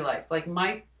extraordinary life. Like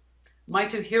my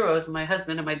two heroes, my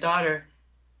husband and my daughter,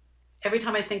 every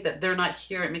time I think that they're not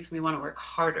here, it makes me want to work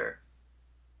harder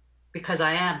because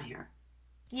I am here.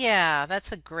 Yeah,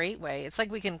 that's a great way. It's like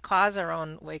we can cause our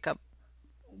own wake up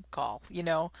call.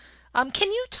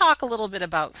 Can you talk a little bit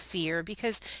about fear?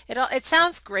 Because it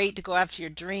sounds great to go after your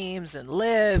dreams and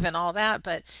live and all that,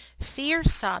 but fear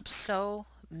stops so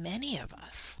many of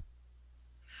us.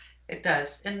 It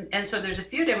does. And so there's a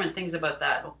few different things about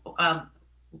that. Um,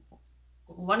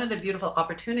 One of the beautiful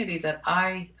opportunities that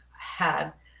I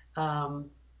had, um,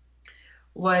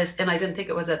 was, and I didn't think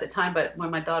it was at the time, but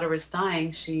when my daughter was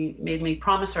dying, she made me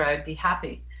promise her I'd be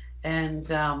happy. And,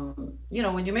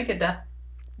 when you make a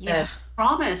Yeah,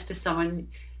 promise to someone,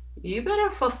 you better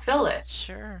fulfill it.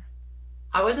 sure.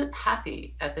 I wasn't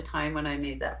happy at the time when I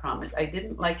made that promise. I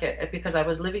didn't like it because I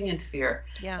was living in fear,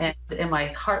 Yeah. and my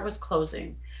heart was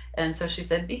closing. And so she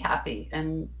said, be happy.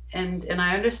 And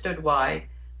I understood why.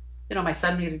 My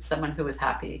son needed someone who was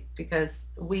happy because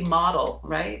we model,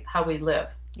 right, how we live.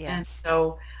 And Yes.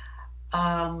 so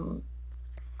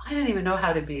I didn't even know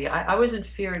how to be. I was in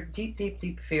fear, deep, deep,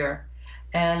 deep fear.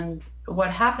 And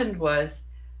what happened was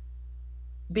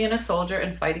being a soldier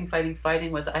and fighting, fighting,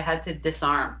 fighting was I had to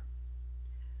disarm.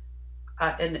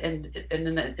 And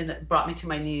it brought me to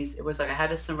my knees. It was like I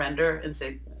had to surrender and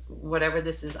say, whatever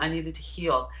this is, I needed to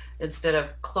heal. Instead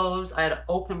of close, I had to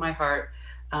open my heart.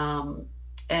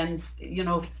 And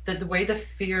the way the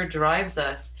fear drives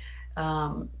us,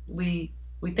 we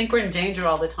think we're in danger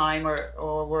all the time, or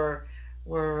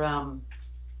we're how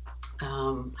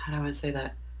do I say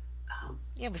that? Um,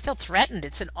 Yeah, we feel threatened.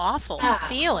 It's an awful yeah,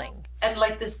 feeling. and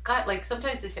like this gut, like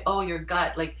sometimes they say, oh, your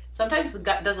gut, like sometimes the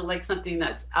gut doesn't like something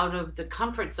that's out of the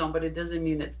comfort zone, but it doesn't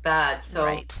mean it's bad. So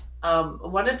Right.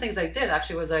 one of the things I did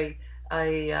actually was I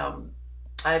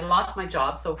I had lost my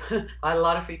job, so I had a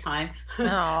lot of free time.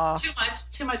 Oh,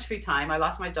 Too much free time. I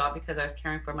lost my job because I was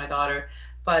caring for my daughter,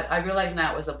 but I realized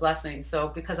now it was a blessing. So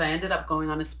because I ended up going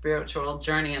on a spiritual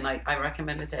journey, and I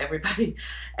recommend it to everybody,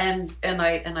 and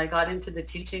I got into the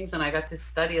teachings, and I got to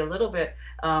study a little bit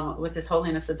with His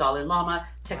Holiness the Dalai Lama.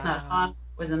 Thich Nhat wow. Hanh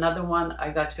was another one. I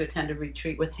got to attend a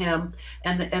retreat with him,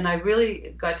 and I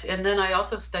really got to, and then I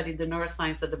also studied the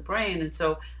neuroscience of the brain, and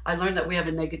so I learned that we have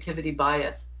a negativity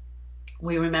bias.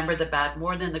 We remember the bad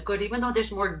more than the good, even though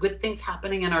there's more good things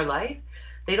happening in our life.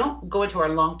 They don't go into our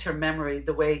long-term memory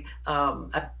the way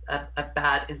a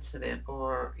bad incident,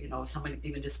 or someone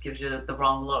even just gives you the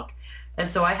wrong look. And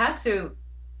so I had to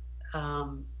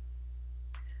um,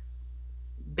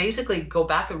 basically go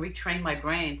back and retrain my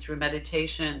brain through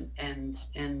meditation and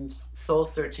soul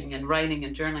searching and writing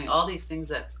and journaling, all these things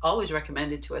that's always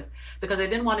recommended to us, because I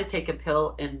didn't want to take a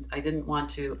pill, and I didn't want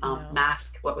to No.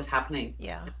 mask what was happening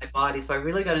Yeah. in my body. So I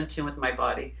really got in tune with my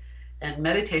body. And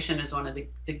meditation is one of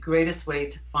the greatest way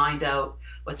to find out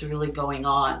what's really going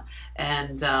on.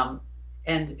 And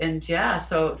yeah,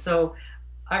 so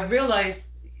I realized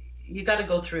you got to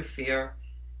go through fear.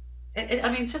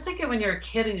 I mean, just think of when you're a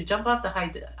kid and you jump off the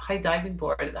high diving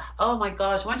board. Oh my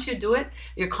gosh! Once you do it,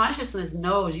 your consciousness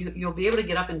knows you'll be able to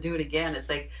get up and do it again. It's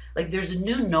like there's a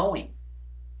new knowing,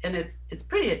 and it's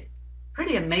pretty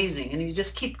amazing. And you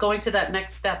just keep going to that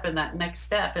next step and that next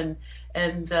step, and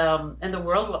the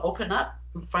world will open up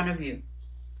in front of you,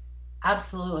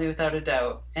 absolutely without a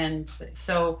doubt. And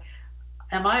so,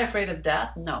 am I afraid of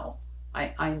death? No,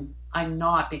 I'm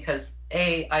not, because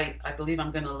I believe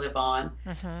I'm going to live on.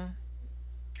 Mm-hmm.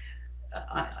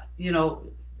 You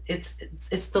know, it's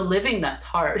the living that's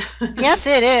hard. Yes,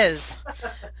 it is.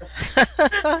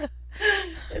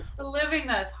 It's the living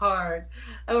that's hard.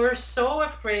 And we're so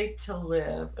afraid to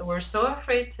live, and we're so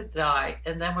afraid to die,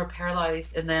 and then we're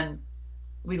paralyzed, and then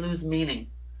we lose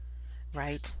meaning.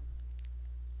 Right.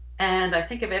 And I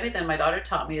think if anything my daughter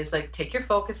taught me is like, take your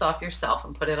focus off yourself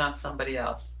and put it on somebody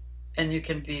else, and you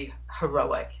can be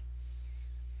heroic.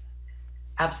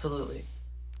 Absolutely.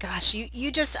 Gosh,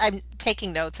 you just I'm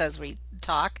taking notes as we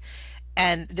talk,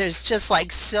 and there's just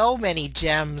like so many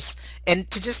gems. And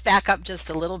to just back up just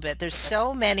a little bit, there's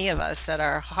so many of us that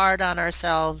are hard on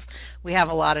ourselves. We have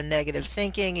a lot of negative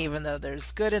thinking, even though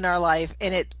there's good in our life.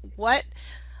 And what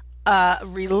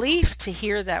relief to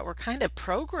hear that we're kind of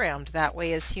programmed that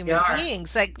way as We human are.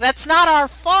 beings. Like that's not our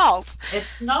fault.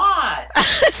 It's not.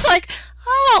 It's like,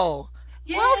 oh,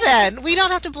 well Yay. then, we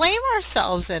don't have to blame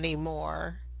ourselves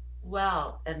anymore.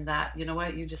 Well, and that, you know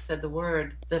what, you just said the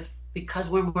word, because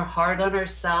when we're hard on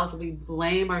ourselves, we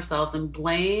blame ourselves, and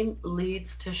blame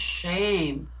leads to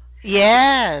shame.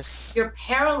 Yes. You're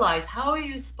paralyzed. How are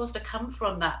you supposed to come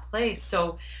from that place?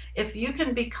 So if you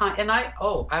can be kind, and I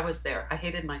was there. I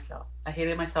hated myself. I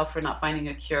hated myself for not finding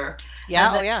a cure. Yeah,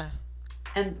 And oh then, yeah.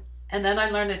 and, and then I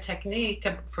learned a technique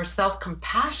for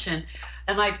self-compassion,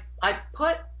 and I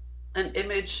put an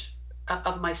image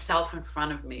of myself in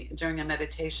front of me during a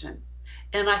meditation.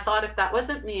 And I thought, if that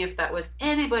wasn't me, if that was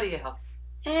anybody else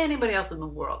in the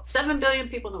world, 7 billion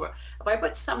people in the world, if I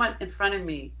put someone in front of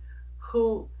me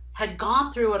who had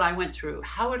gone through what I went through,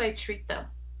 how would I treat them?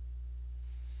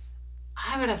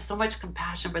 I would have so much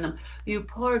compassion for them. You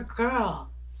poor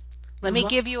girl. Let You me look,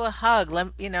 give you a hug.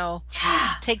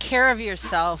 yeah, Take care of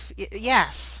yourself.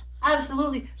 Yes.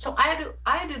 absolutely. So I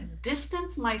had to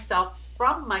distance myself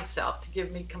from myself to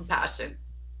give me compassion,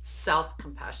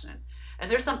 self-compassion.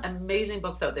 And there's some amazing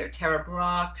books out there. Tara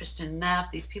Brach, Christian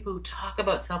Neff, these people who talk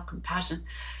about self-compassion.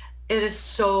 It is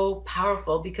so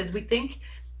powerful, because we think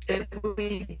if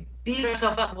we beat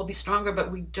ourselves up, we'll be stronger,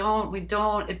 but we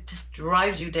don't. It just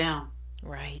drives you down.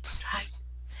 Right. Right.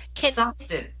 Can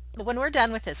Exhausted. When we're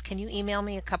done with this, can you email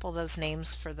me a couple of those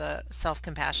names for the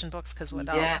self-compassion books? Because what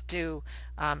I'll Yeah. do,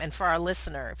 and for our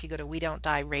listener, if you go to we don't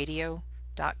die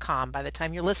radio.com, by the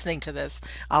time you're listening to this,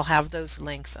 I'll have those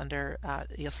links under,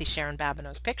 you'll see Sharon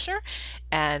Babineau's picture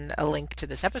and a link to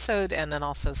this episode, and then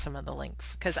also some of the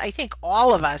links. Because I think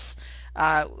all of us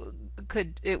uh,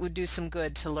 it would do some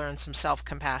good to learn some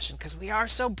self-compassion, because we are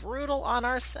so brutal on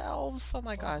ourselves. Oh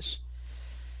my gosh.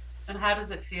 And how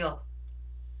does it feel?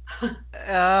 It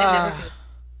Uh,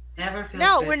 never feels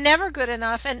No, we're good. never good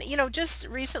enough. And just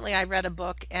recently I read a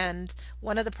book, and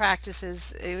one of the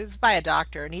practices, it was by a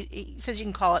doctor, and he says you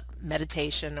can call it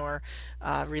meditation or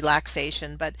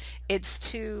relaxation, but it's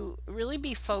to really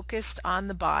be focused on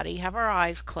the body, have our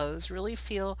eyes closed, really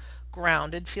feel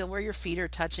grounded, feel where your feet are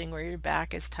touching, where your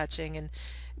back is touching, and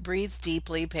breathe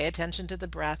deeply, pay attention to the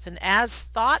breath. And as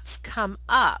thoughts come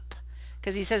up,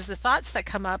 because he says the thoughts that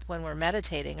come up when we're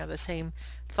meditating are the same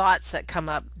thoughts that come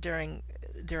up during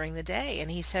the day. And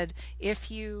he said,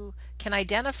 if you can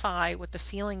identify what the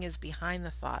feeling is behind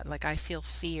the thought, like I feel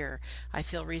fear, I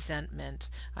feel resentment,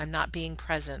 I'm not being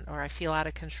present, or I feel out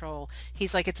of control.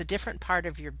 He's like, it's a different part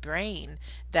of your brain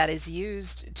that is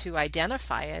used to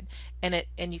identify it,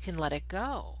 and you can let it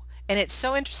go. And it's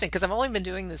so interesting because I've only been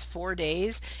doing this 4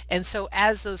 days. And so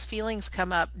as those feelings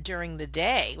come up during the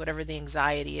day, whatever the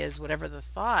anxiety is, whatever the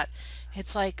thought,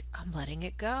 it's like I'm letting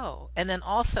it go. And then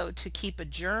also to keep a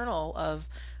journal of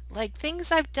like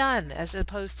things I've done as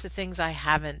opposed to things I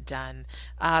haven't done.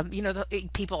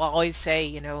 People always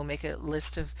say, make a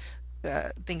list of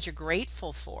things you're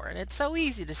grateful for. And it's so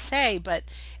easy to say, but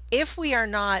if we are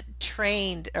not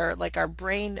trained, or like our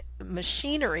brain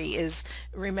machinery is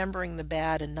remembering the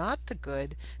bad and not the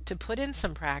good, to put in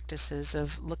some practices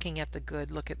of looking at the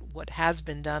good, look at what has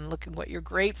been done, look at what you're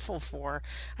grateful for,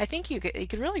 I think you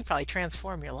could really probably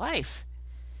transform your life.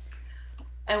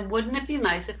 And wouldn't it be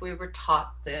nice if we were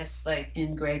taught this like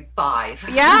in grade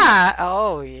 5? Yeah.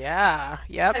 Oh, yeah.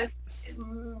 Yep. Because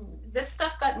this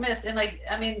stuff got missed. And like,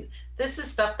 I mean, this is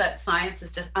stuff that science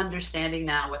is just understanding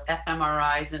now with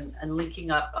fMRIs and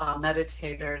linking up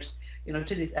meditators,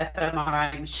 to these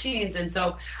fMRI machines. And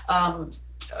so,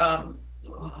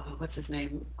 what's his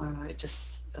name?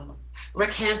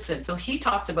 Rick Hansen. So he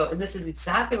talks about, and this is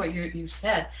exactly what you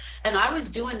said. And I was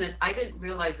doing this. I didn't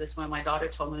realize this when my daughter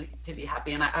told me to be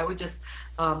happy. And I would just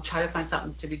try to find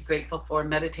something to be grateful for and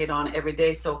meditate on every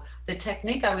day. So the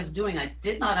technique I was doing, I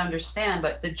did not understand,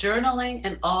 but the journaling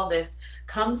and all this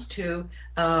comes to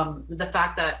the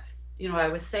fact that, I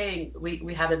was saying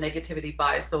we have a negativity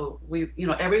bias. So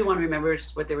everyone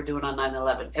remembers what they were doing on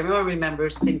 9/11. Everyone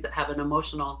remembers things that have an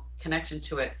emotional connection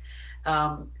to it.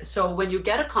 So when you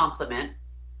get a compliment,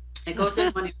 it goes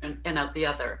in one ear and out the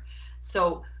other.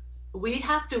 So we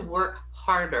have to work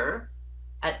harder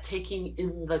at taking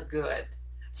in the good.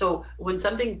 So when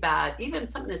something bad, even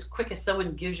something as quick as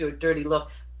someone gives you a dirty look,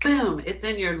 boom, it's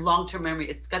in your long-term memory.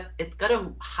 It's got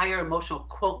a higher emotional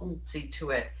potency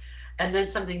to it. And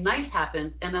then something nice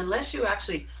happens, and unless you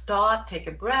actually stop, take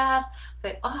a breath,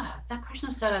 say, oh, that person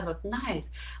said I look nice,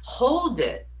 hold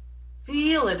it,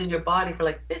 feel it in your body for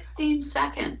like 15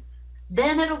 seconds.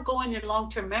 Then it'll go in your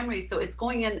long-term memory. So it's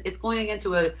going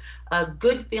into a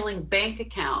good feeling bank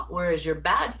account, whereas your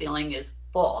bad feeling is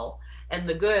full. And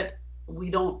the good,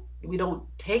 we don't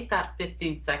take that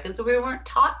 15 seconds. So we weren't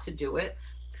taught to do it.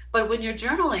 But when you're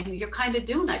journaling, you're kind of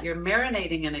doing that. You're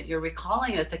marinating in it. You're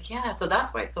recalling it. It's like, yeah, so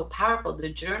that's why it's so powerful.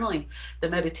 The journaling, the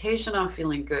meditation on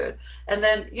feeling good. And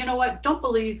then, you know what? Don't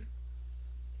believe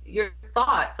your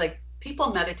thoughts. Like,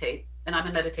 people meditate, and I'm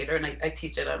a meditator, and I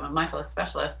teach it. I'm a mindfulness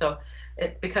specialist. So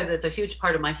because it's a huge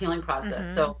part of my healing process.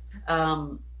 Mm-hmm.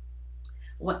 So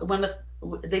when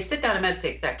they sit down and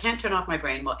meditate, say, I can't turn off my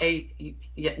brain. Well, A,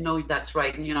 no, that's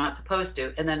right, and you're not supposed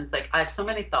to. And then it's like, I have so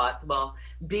many thoughts. Well,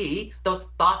 B, those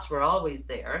thoughts were always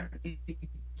there. You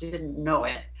didn't know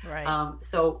it. Right.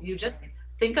 So you just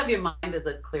think of your mind as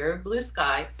a clear blue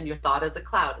sky and your thought as a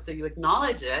cloud. So you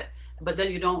acknowledge it, but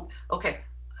then you don't, okay,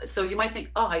 so you might think,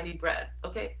 oh, I need bread.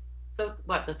 Okay, so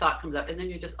what, the thought comes up, and then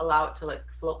you just allow it to like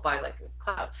float by like a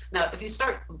cloud. Now, if you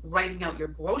start writing out your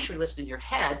grocery list in your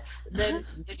head, then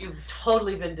you've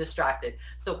totally been distracted.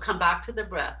 So come back to the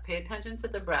breath. Pay attention to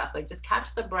the breath. Like, just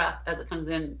catch the breath as it comes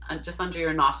in just under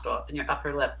your nostril and your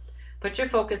upper lip. Put your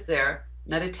focus there.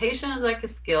 Meditation is like a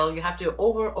skill. You have to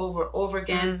over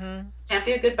again. Mm-hmm. Can't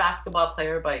be a good basketball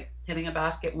player by hitting a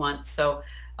basket once. So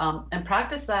and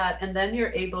practice that, and then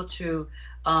you're able to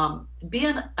be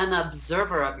an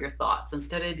observer of your thoughts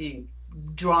instead of being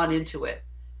drawn into it,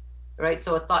 right?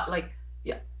 So a thought, like,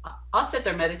 yeah, I'll sit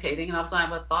there meditating, and I'll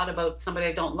have a thought about somebody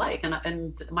I don't like,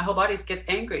 and my whole body gets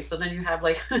angry. So then you have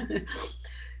like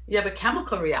you have a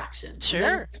chemical reaction.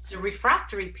 Sure. It's a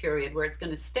refractory period where it's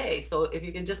going to stay. So if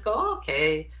you can just go, oh,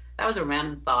 okay, that was a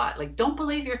random thought. Like, don't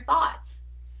believe your thoughts.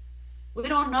 We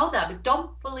don't know that, but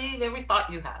don't believe every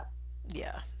thought you have.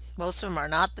 Yeah. Most of them are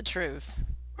not the truth.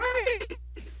 Right.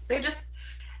 They just,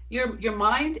 your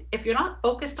mind, if you're not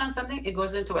focused on something, it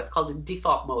goes into what's called a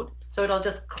default mode. So it'll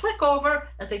just click over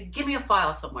and say, give me a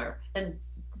file somewhere. And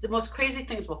the most crazy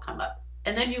things will come up.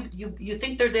 And then you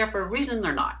think they're there for a reason.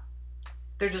 They're not.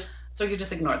 They're just, so you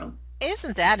just ignore them.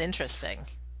 Isn't that interesting?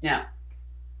 Yeah.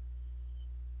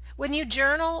 When you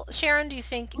journal, Sharon, do you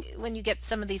think when you get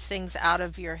some of these things out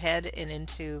of your head and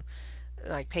into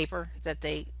like paper that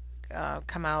they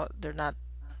come out,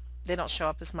 they don't show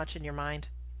up as much in your mind?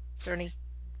 Is there any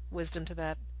wisdom to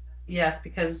that? Yes,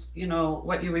 because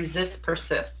what you resist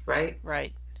persists, right?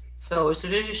 Right. So as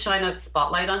soon as you shine a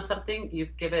spotlight on something, you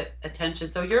give it attention.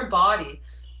 So your body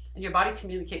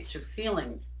communicates through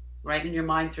feelings, right? And your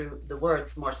mind through the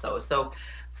words more so.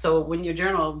 So when you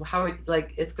journal,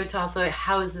 like it's good to also,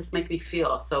 how does this make me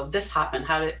feel? So this happened,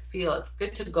 how did it feel? It's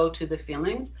good to go to the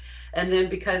feelings. And then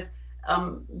because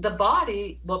the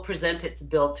body will present its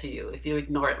bill to you if you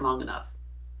ignore it long enough.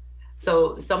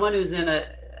 So someone who's in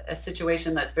a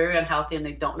situation that's very unhealthy and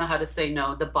they don't know how to say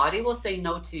no, the body will say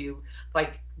no to you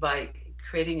by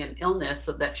creating an illness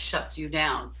so that shuts you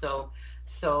down. So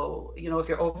if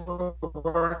you're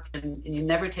overworked and you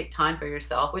never take time for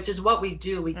yourself, which is what we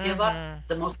do, we give up Mm-hmm.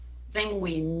 the most thing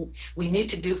we need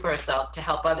to do for ourselves to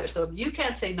help others. So if you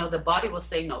can't say no, the body will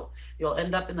say no. You'll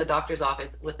end up in the doctor's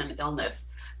office with an illness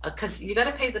because you got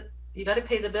to pay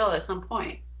the bill at some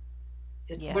point.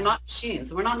 We're Yeah. not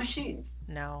machines. We're not machines.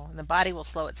 No, and the body will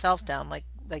slow itself down, like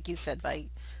you said, by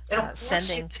It'll force you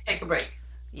sending. to take a break.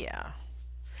 Yeah.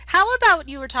 How about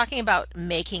you were talking about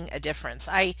making a difference?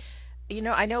 I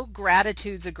know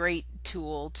gratitude's a great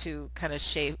tool to kind of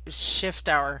shift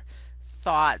our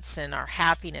thoughts and our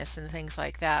happiness and things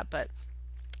like that, but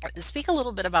speak a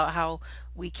little bit about how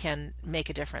we can make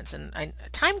a difference. And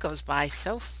time goes by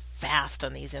so fast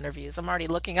on these interviews. I'm already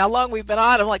looking how long we've been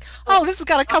on. I'm like, oh, this has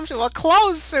got to come to a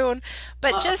close soon.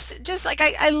 But Uh, just like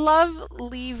I love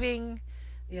leaving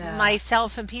yeah.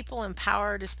 myself and people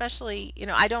empowered, especially,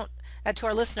 I don't, to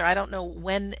our listener, I don't know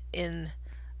when in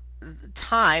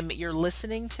time you're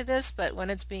listening to this, but when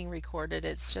it's being recorded,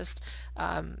 it's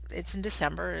in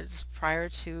December. It's prior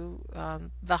to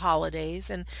the holidays,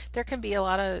 and there can be a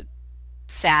lot of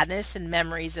sadness and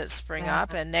memories that spring Yeah.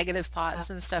 up and negative Yeah. thoughts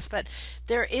and stuff. But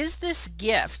there is this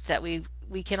gift that we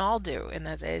can all do, and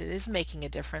that it is making a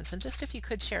difference. And just if you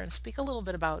could share and speak a little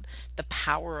bit about the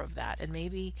power of that, and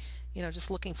maybe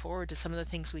just looking forward to some of the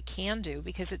things we can do,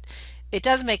 because it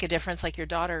does make a difference, like your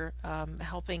daughter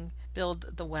helping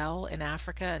build the well in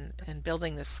Africa and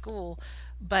building the school.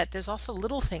 But there's also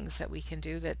little things that we can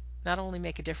do that not only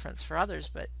make a difference for others,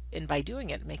 but and by doing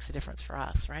it, it makes a difference for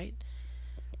us, right?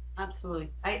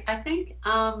 Absolutely. I think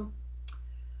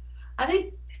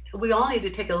we all need to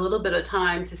take a little bit of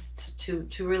time to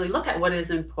really look at what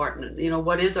is important.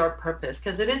 What is our purpose?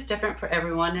 Because it is different for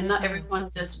everyone, and not Hmm.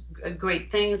 everyone does great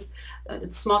things.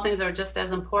 Small things are just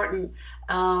as important.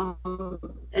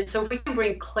 And so if we can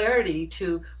bring clarity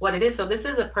to what it is. So this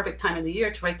is a perfect time of the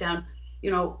year to write down,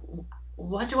 you know,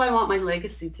 what do I want my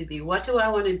legacy to be? What do I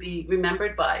want to be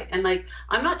remembered by? And like,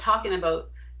 I'm not talking about,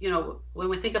 when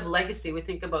we think of legacy, we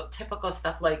think about typical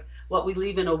stuff like what we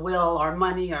leave in a will, our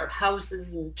money, our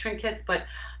houses and trinkets. But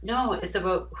no, it's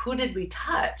about who did we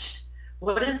touch?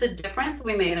 What is the difference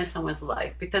we made in someone's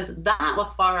life? Because that will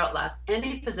far outlast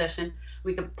any possession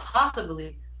we could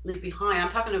possibly leave behind. I'm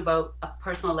talking about a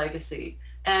personal legacy.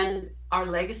 And our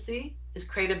legacy is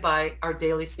created by our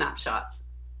daily snapshots.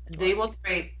 They will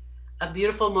create a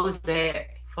beautiful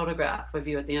mosaic photograph of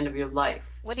you at the end of your life.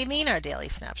 What do you mean our daily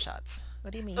snapshots?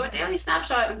 What do you mean So a by that? daily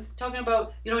snapshot, I'm talking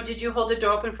about, did you hold the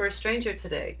door open for a stranger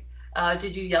today?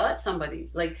 Did you yell at somebody?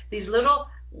 Like these little,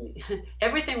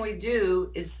 everything we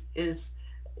do is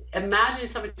imagine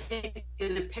somebody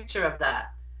taking a picture of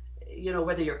that,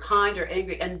 whether you're kind or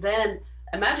angry, and then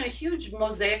imagine a huge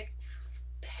mosaic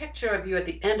picture of you at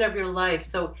the end of your life.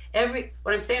 So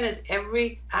what I'm saying is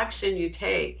every action you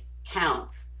take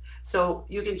counts. So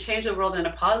you can change the world in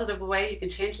a positive way, you can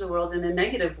change the world in a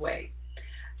negative way.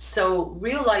 So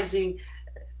realizing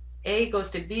A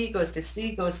goes to B, goes to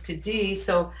C, goes to D.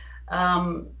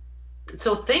 Um,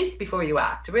 so think before you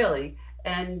act, really,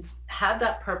 and have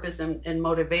that purpose and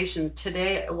motivation.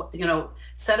 Today,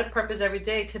 set a purpose every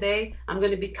day. Today, I'm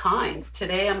going to be kind.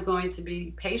 Today, I'm going to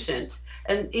be patient,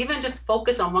 and even just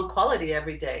focus on one quality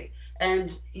every day.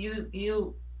 And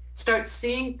you start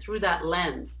seeing through that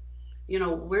lens.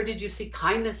 Where did you see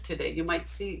kindness today? You might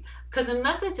see, because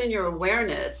unless it's in your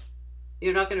awareness,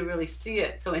 you're not going to really see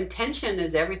it. So intention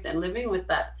is everything. Living with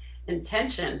that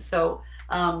intention. So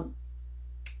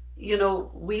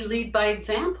we lead by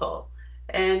example,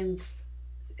 and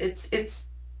it's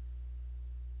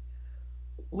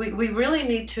we really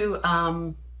need to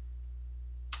how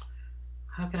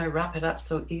can I wrap it up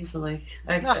so easily?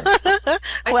 I don't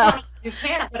Well, know if you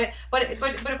can, but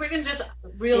if we can just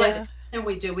realize, yeah. and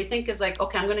we do, we think is like,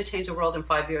 okay, I'm going to change the world in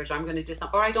 5 years, or I'm going to do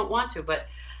something, or I don't want to, but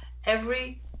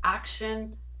every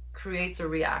action creates a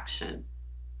reaction.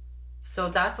 So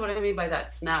that's what I mean by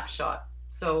that snapshot.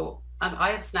 So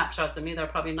I have snapshots of me that are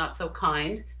probably not so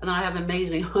kind, and then I have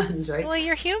amazing ones, right? Well,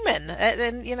 you're human,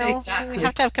 and we have Exactly.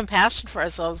 to have compassion for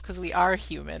ourselves because we are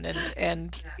human,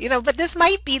 and but this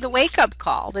might be the wake up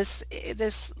call. This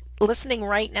listening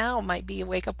right now might be a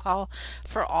wake up call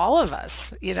for all of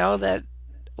us. That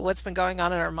what's been going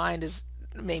on in our mind is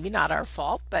maybe not our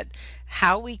fault, but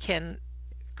how we can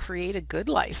create a good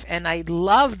life. And I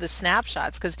love the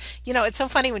snapshots because it's so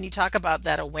funny when you talk about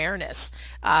that awareness,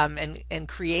 and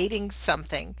creating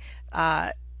something.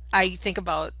 Uh, I think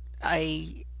about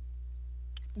I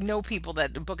know people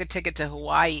that book a ticket to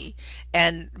Hawaii,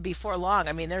 and before long,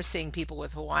 I mean, they're seeing people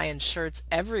with Hawaiian shirts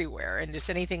everywhere, and just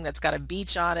anything that's got a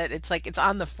beach on it, it's like it's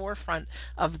on the forefront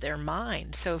of their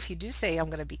mind. So if you do say, I'm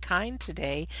going to be kind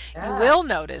today, you Yeah. will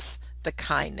notice the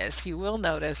kindness, you will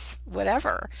notice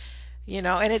whatever.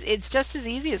 And it's just as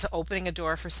easy as opening a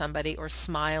door for somebody or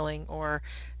smiling, or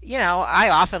I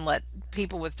often let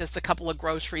people with just a couple of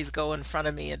groceries go in front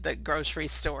of me at the grocery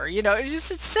store.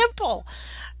 It's simple.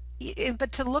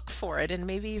 But to look for it and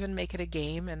maybe even make it a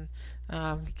game, and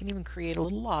you can even create a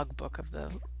little logbook of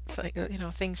the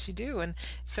things you do, and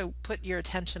so put your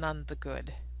attention on the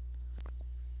good.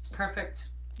 It's perfect.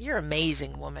 You're an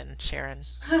amazing woman, Sharon.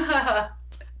 Well,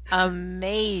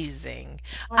 Amazing.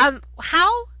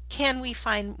 How can we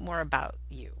find more about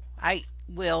you? I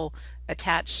will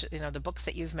attach, the books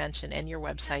that you've mentioned and your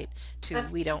website to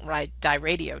that's we don't ride die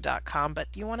radio.com,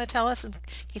 but do you want to tell us in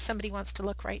case somebody wants to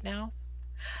look right now?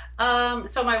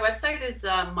 so my website is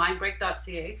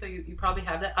mindbreak.ca. So you probably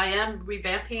have that. I am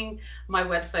revamping my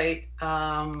website,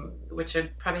 which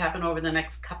should probably happen over the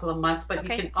next couple of months. But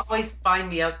you Okay. can always find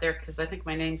me out there because I think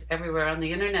my name's everywhere on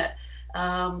the internet.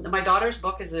 My daughter's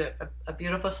book is a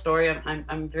beautiful story.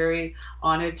 I'm very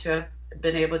honored to have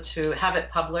been able to have it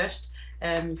published,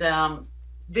 and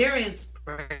very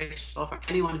inspirational for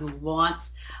anyone who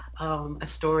wants a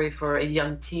story for a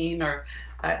young teen, or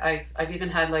I've even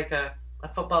had like a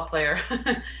football player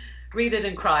read it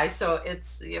and cry. So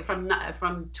it's from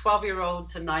 12-year-old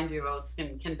to 90-year-olds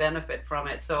can benefit from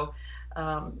it. So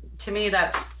to me,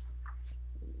 that's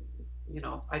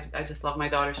I just love my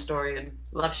daughter's story and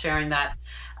love sharing that.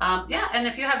 Yeah, and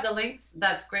if you have the links,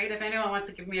 that's great. If anyone wants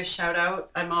to give me a shout out,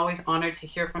 I'm always honored to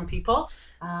hear from people.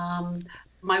 Um,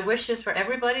 my wish is for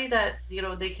everybody that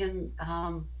they can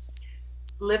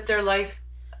live their life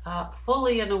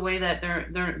fully in a way that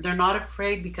they're not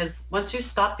afraid, because once you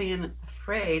stop being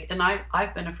afraid, and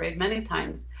I've been afraid many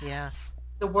times, Yes.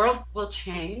 the world will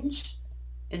change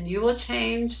and you will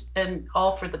change, and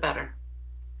all for the better.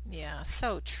 Yeah,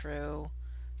 so true.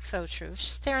 So true.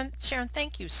 Sharon,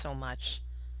 thank you so much.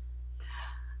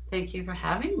 Thank you for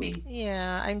having me.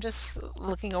 Yeah, I'm just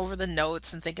looking over the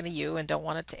notes and thinking of you and don't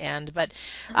want it to end. But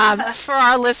for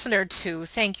our listener too,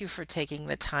 thank you for taking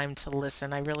the time to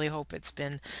listen. I really hope it's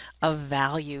been of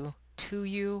value to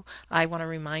you. I want to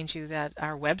remind you that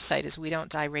our website is we don't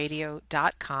die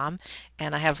radio.com,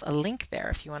 and I have a link there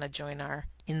if you want to join our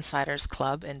Insiders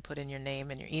Club and put in your name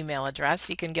and your email address.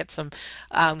 You can get some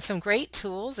great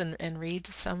tools and read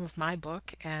some of my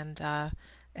book, and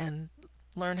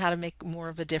learn how to make more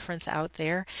of a difference out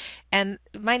there. And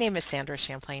my name is Sandra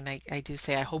Champlain. I do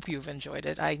say I hope you've enjoyed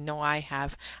it. I know I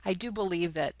have. I do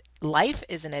believe that life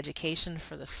is an education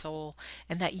for the soul,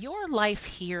 and that your life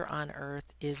here on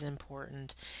earth is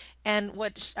important. And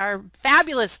what our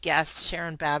fabulous guest,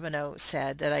 Sharon Babineau,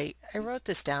 said, that I wrote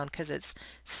this down because it's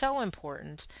so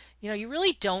important. You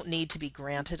really don't need to be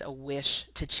granted a wish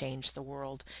to change the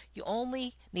world. You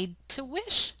only need to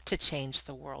wish to change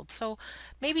the world. So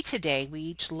maybe today we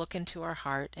each look into our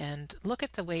heart and look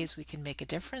at the ways we can make a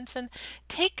difference, and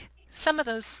take some of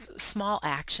those small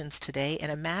actions today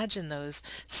and imagine those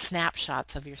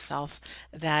snapshots of yourself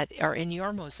that are in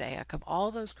your mosaic of all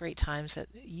those great times that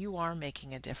you are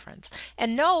making a difference.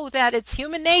 And know that it's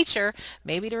human nature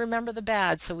maybe to remember the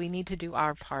bad, so we need to do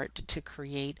our part to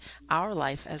create our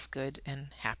life as good and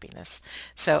happiness.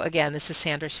 So again, this is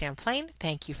Sandra Champlain.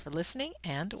 Thank you for listening,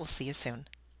 and we'll see you soon.